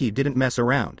 Gaki didn't mess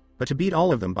around, but to beat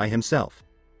all of them by himself.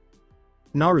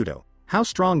 Naruto, how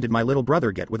strong did my little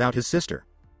brother get without his sister?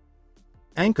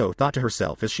 Anko thought to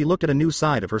herself as she looked at a new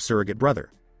side of her surrogate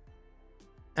brother.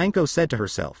 Anko said to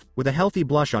herself, with a healthy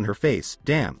blush on her face,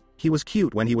 damn, he was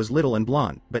cute when he was little and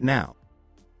blonde, but now.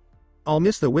 I'll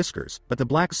miss the whiskers, but the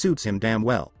black suits him damn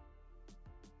well.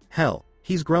 Hell,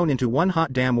 he's grown into one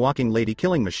hot damn walking lady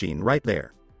killing machine right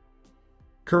there.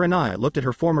 Kurenai looked at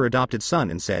her former adopted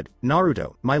son and said,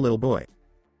 Naruto, my little boy.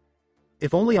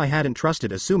 If only I hadn't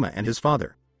trusted Asuma and his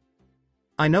father.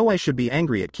 I know I should be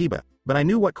angry at Kiba, but I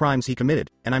knew what crimes he committed,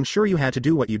 and I'm sure you had to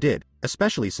do what you did,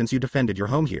 especially since you defended your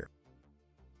home here.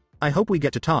 I hope we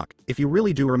get to talk, if you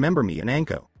really do remember me and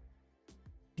Anko.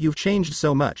 You've changed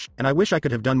so much, and I wish I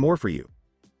could have done more for you.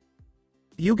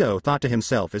 Yugo thought to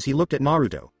himself as he looked at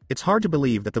Naruto, it's hard to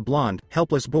believe that the blonde,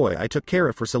 helpless boy I took care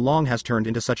of for so long has turned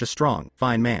into such a strong,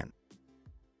 fine man.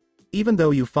 Even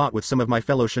though you fought with some of my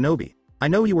fellow shinobi, I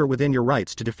know you were within your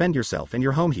rights to defend yourself and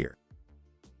your home here.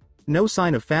 No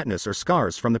sign of fatness or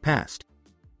scars from the past.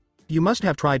 You must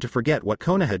have tried to forget what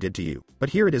Konoha did to you,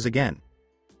 but here it is again.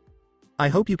 I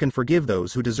hope you can forgive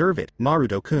those who deserve it,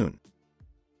 Naruto-kun.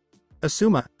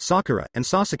 Asuma, Sakura, and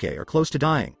Sasuke are close to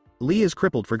dying, Lee is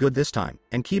crippled for good this time,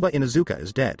 and Kiba Inuzuka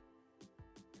is dead.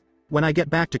 When I get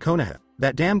back to Konoha,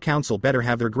 that damn council better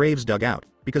have their graves dug out,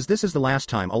 because this is the last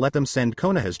time I'll let them send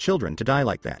Konoha's children to die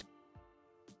like that.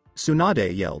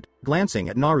 Tsunade yelled, glancing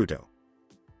at Naruto.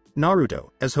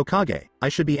 Naruto, as Hokage, I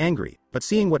should be angry, but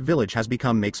seeing what village has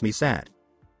become makes me sad.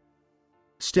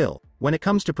 Still, when it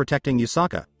comes to protecting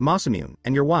Yusaka, Masamune,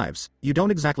 and your wives, you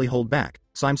don't exactly hold back,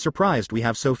 so I'm surprised we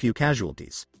have so few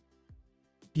casualties.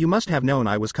 You must have known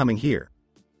I was coming here.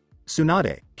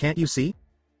 Tsunade, can't you see?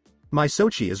 My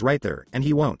Sochi is right there, and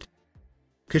he won't.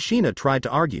 Kushina tried to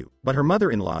argue, but her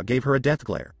mother-in-law gave her a death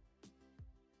glare.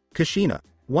 Kushina,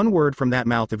 one word from that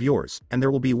mouth of yours, and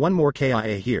there will be one more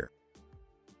KIA here.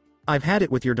 I've had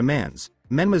it with your demands,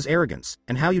 Menma's arrogance,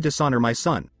 and how you dishonor my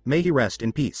son, may he rest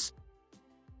in peace.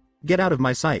 Get out of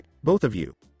my sight, both of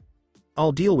you.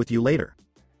 I'll deal with you later.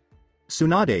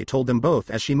 Tsunade told them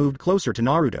both as she moved closer to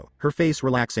Naruto, her face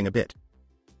relaxing a bit.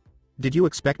 Did you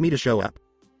expect me to show up?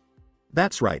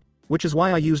 That's right, which is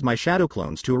why I used my shadow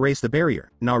clones to erase the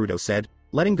barrier, Naruto said,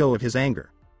 letting go of his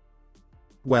anger.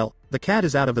 Well, the cat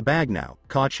is out of the bag now,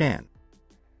 Ka-chan.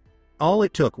 All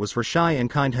it took was for shy and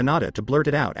kind Hinata to blurt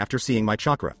it out after seeing my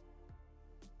chakra.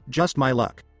 Just my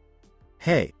luck.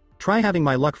 Hey, try having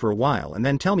my luck for a while and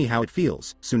then tell me how it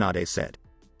feels, Tsunade said.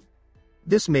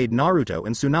 This made Naruto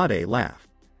and Tsunade laugh.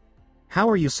 How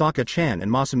are Yusaka-chan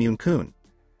and Masamune-kun?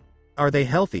 Are they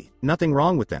healthy? Nothing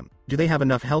wrong with them. Do they have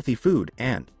enough healthy food?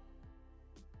 And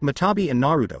Matabi and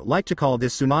Naruto like to call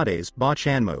this Tsunade's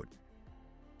Ba-chan mode.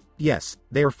 Yes,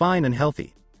 they are fine and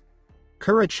healthy.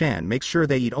 Kura-chan makes sure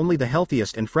they eat only the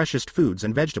healthiest and freshest foods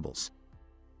and vegetables.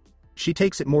 She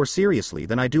takes it more seriously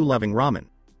than I do loving ramen.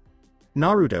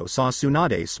 Naruto saw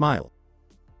Tsunade smile.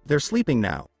 They're sleeping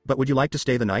now, but would you like to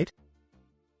stay the night?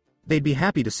 They'd be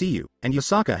happy to see you, and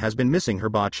Yusaka has been missing her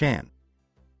Ba-chan.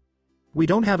 We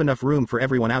don't have enough room for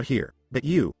everyone out here, but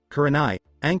you, Kurenai,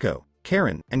 Anko,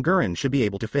 Karen, and Gurren should be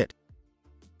able to fit.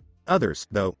 Others,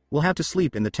 though, will have to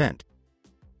sleep in the tent.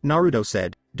 Naruto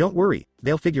said, don't worry,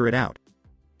 they'll figure it out.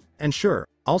 And sure,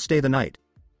 I'll stay the night.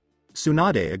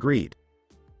 Tsunade agreed.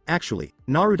 Actually,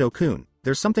 Naruto-kun,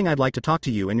 there's something I'd like to talk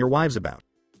to you and your wives about.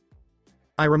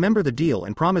 I remember the deal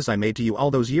and promise I made to you all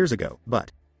those years ago,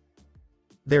 but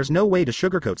there's no way to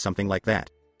sugarcoat something like that.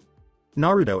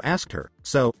 Naruto asked her,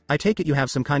 so, I take it you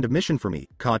have some kind of mission for me,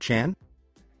 Ka-chan?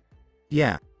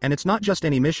 Yeah, and it's not just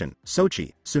any mission,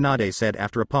 Sochi, Tsunade said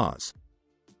after a pause.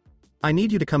 I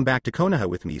need you to come back to Konoha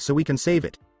with me so we can save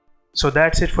it. So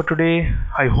that's it for today.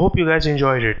 I hope you guys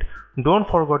enjoyed it. Don't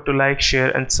forget to like,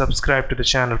 share and subscribe to the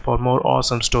channel for more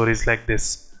awesome stories like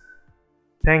this.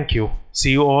 Thank you.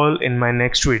 See you all in my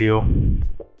next video.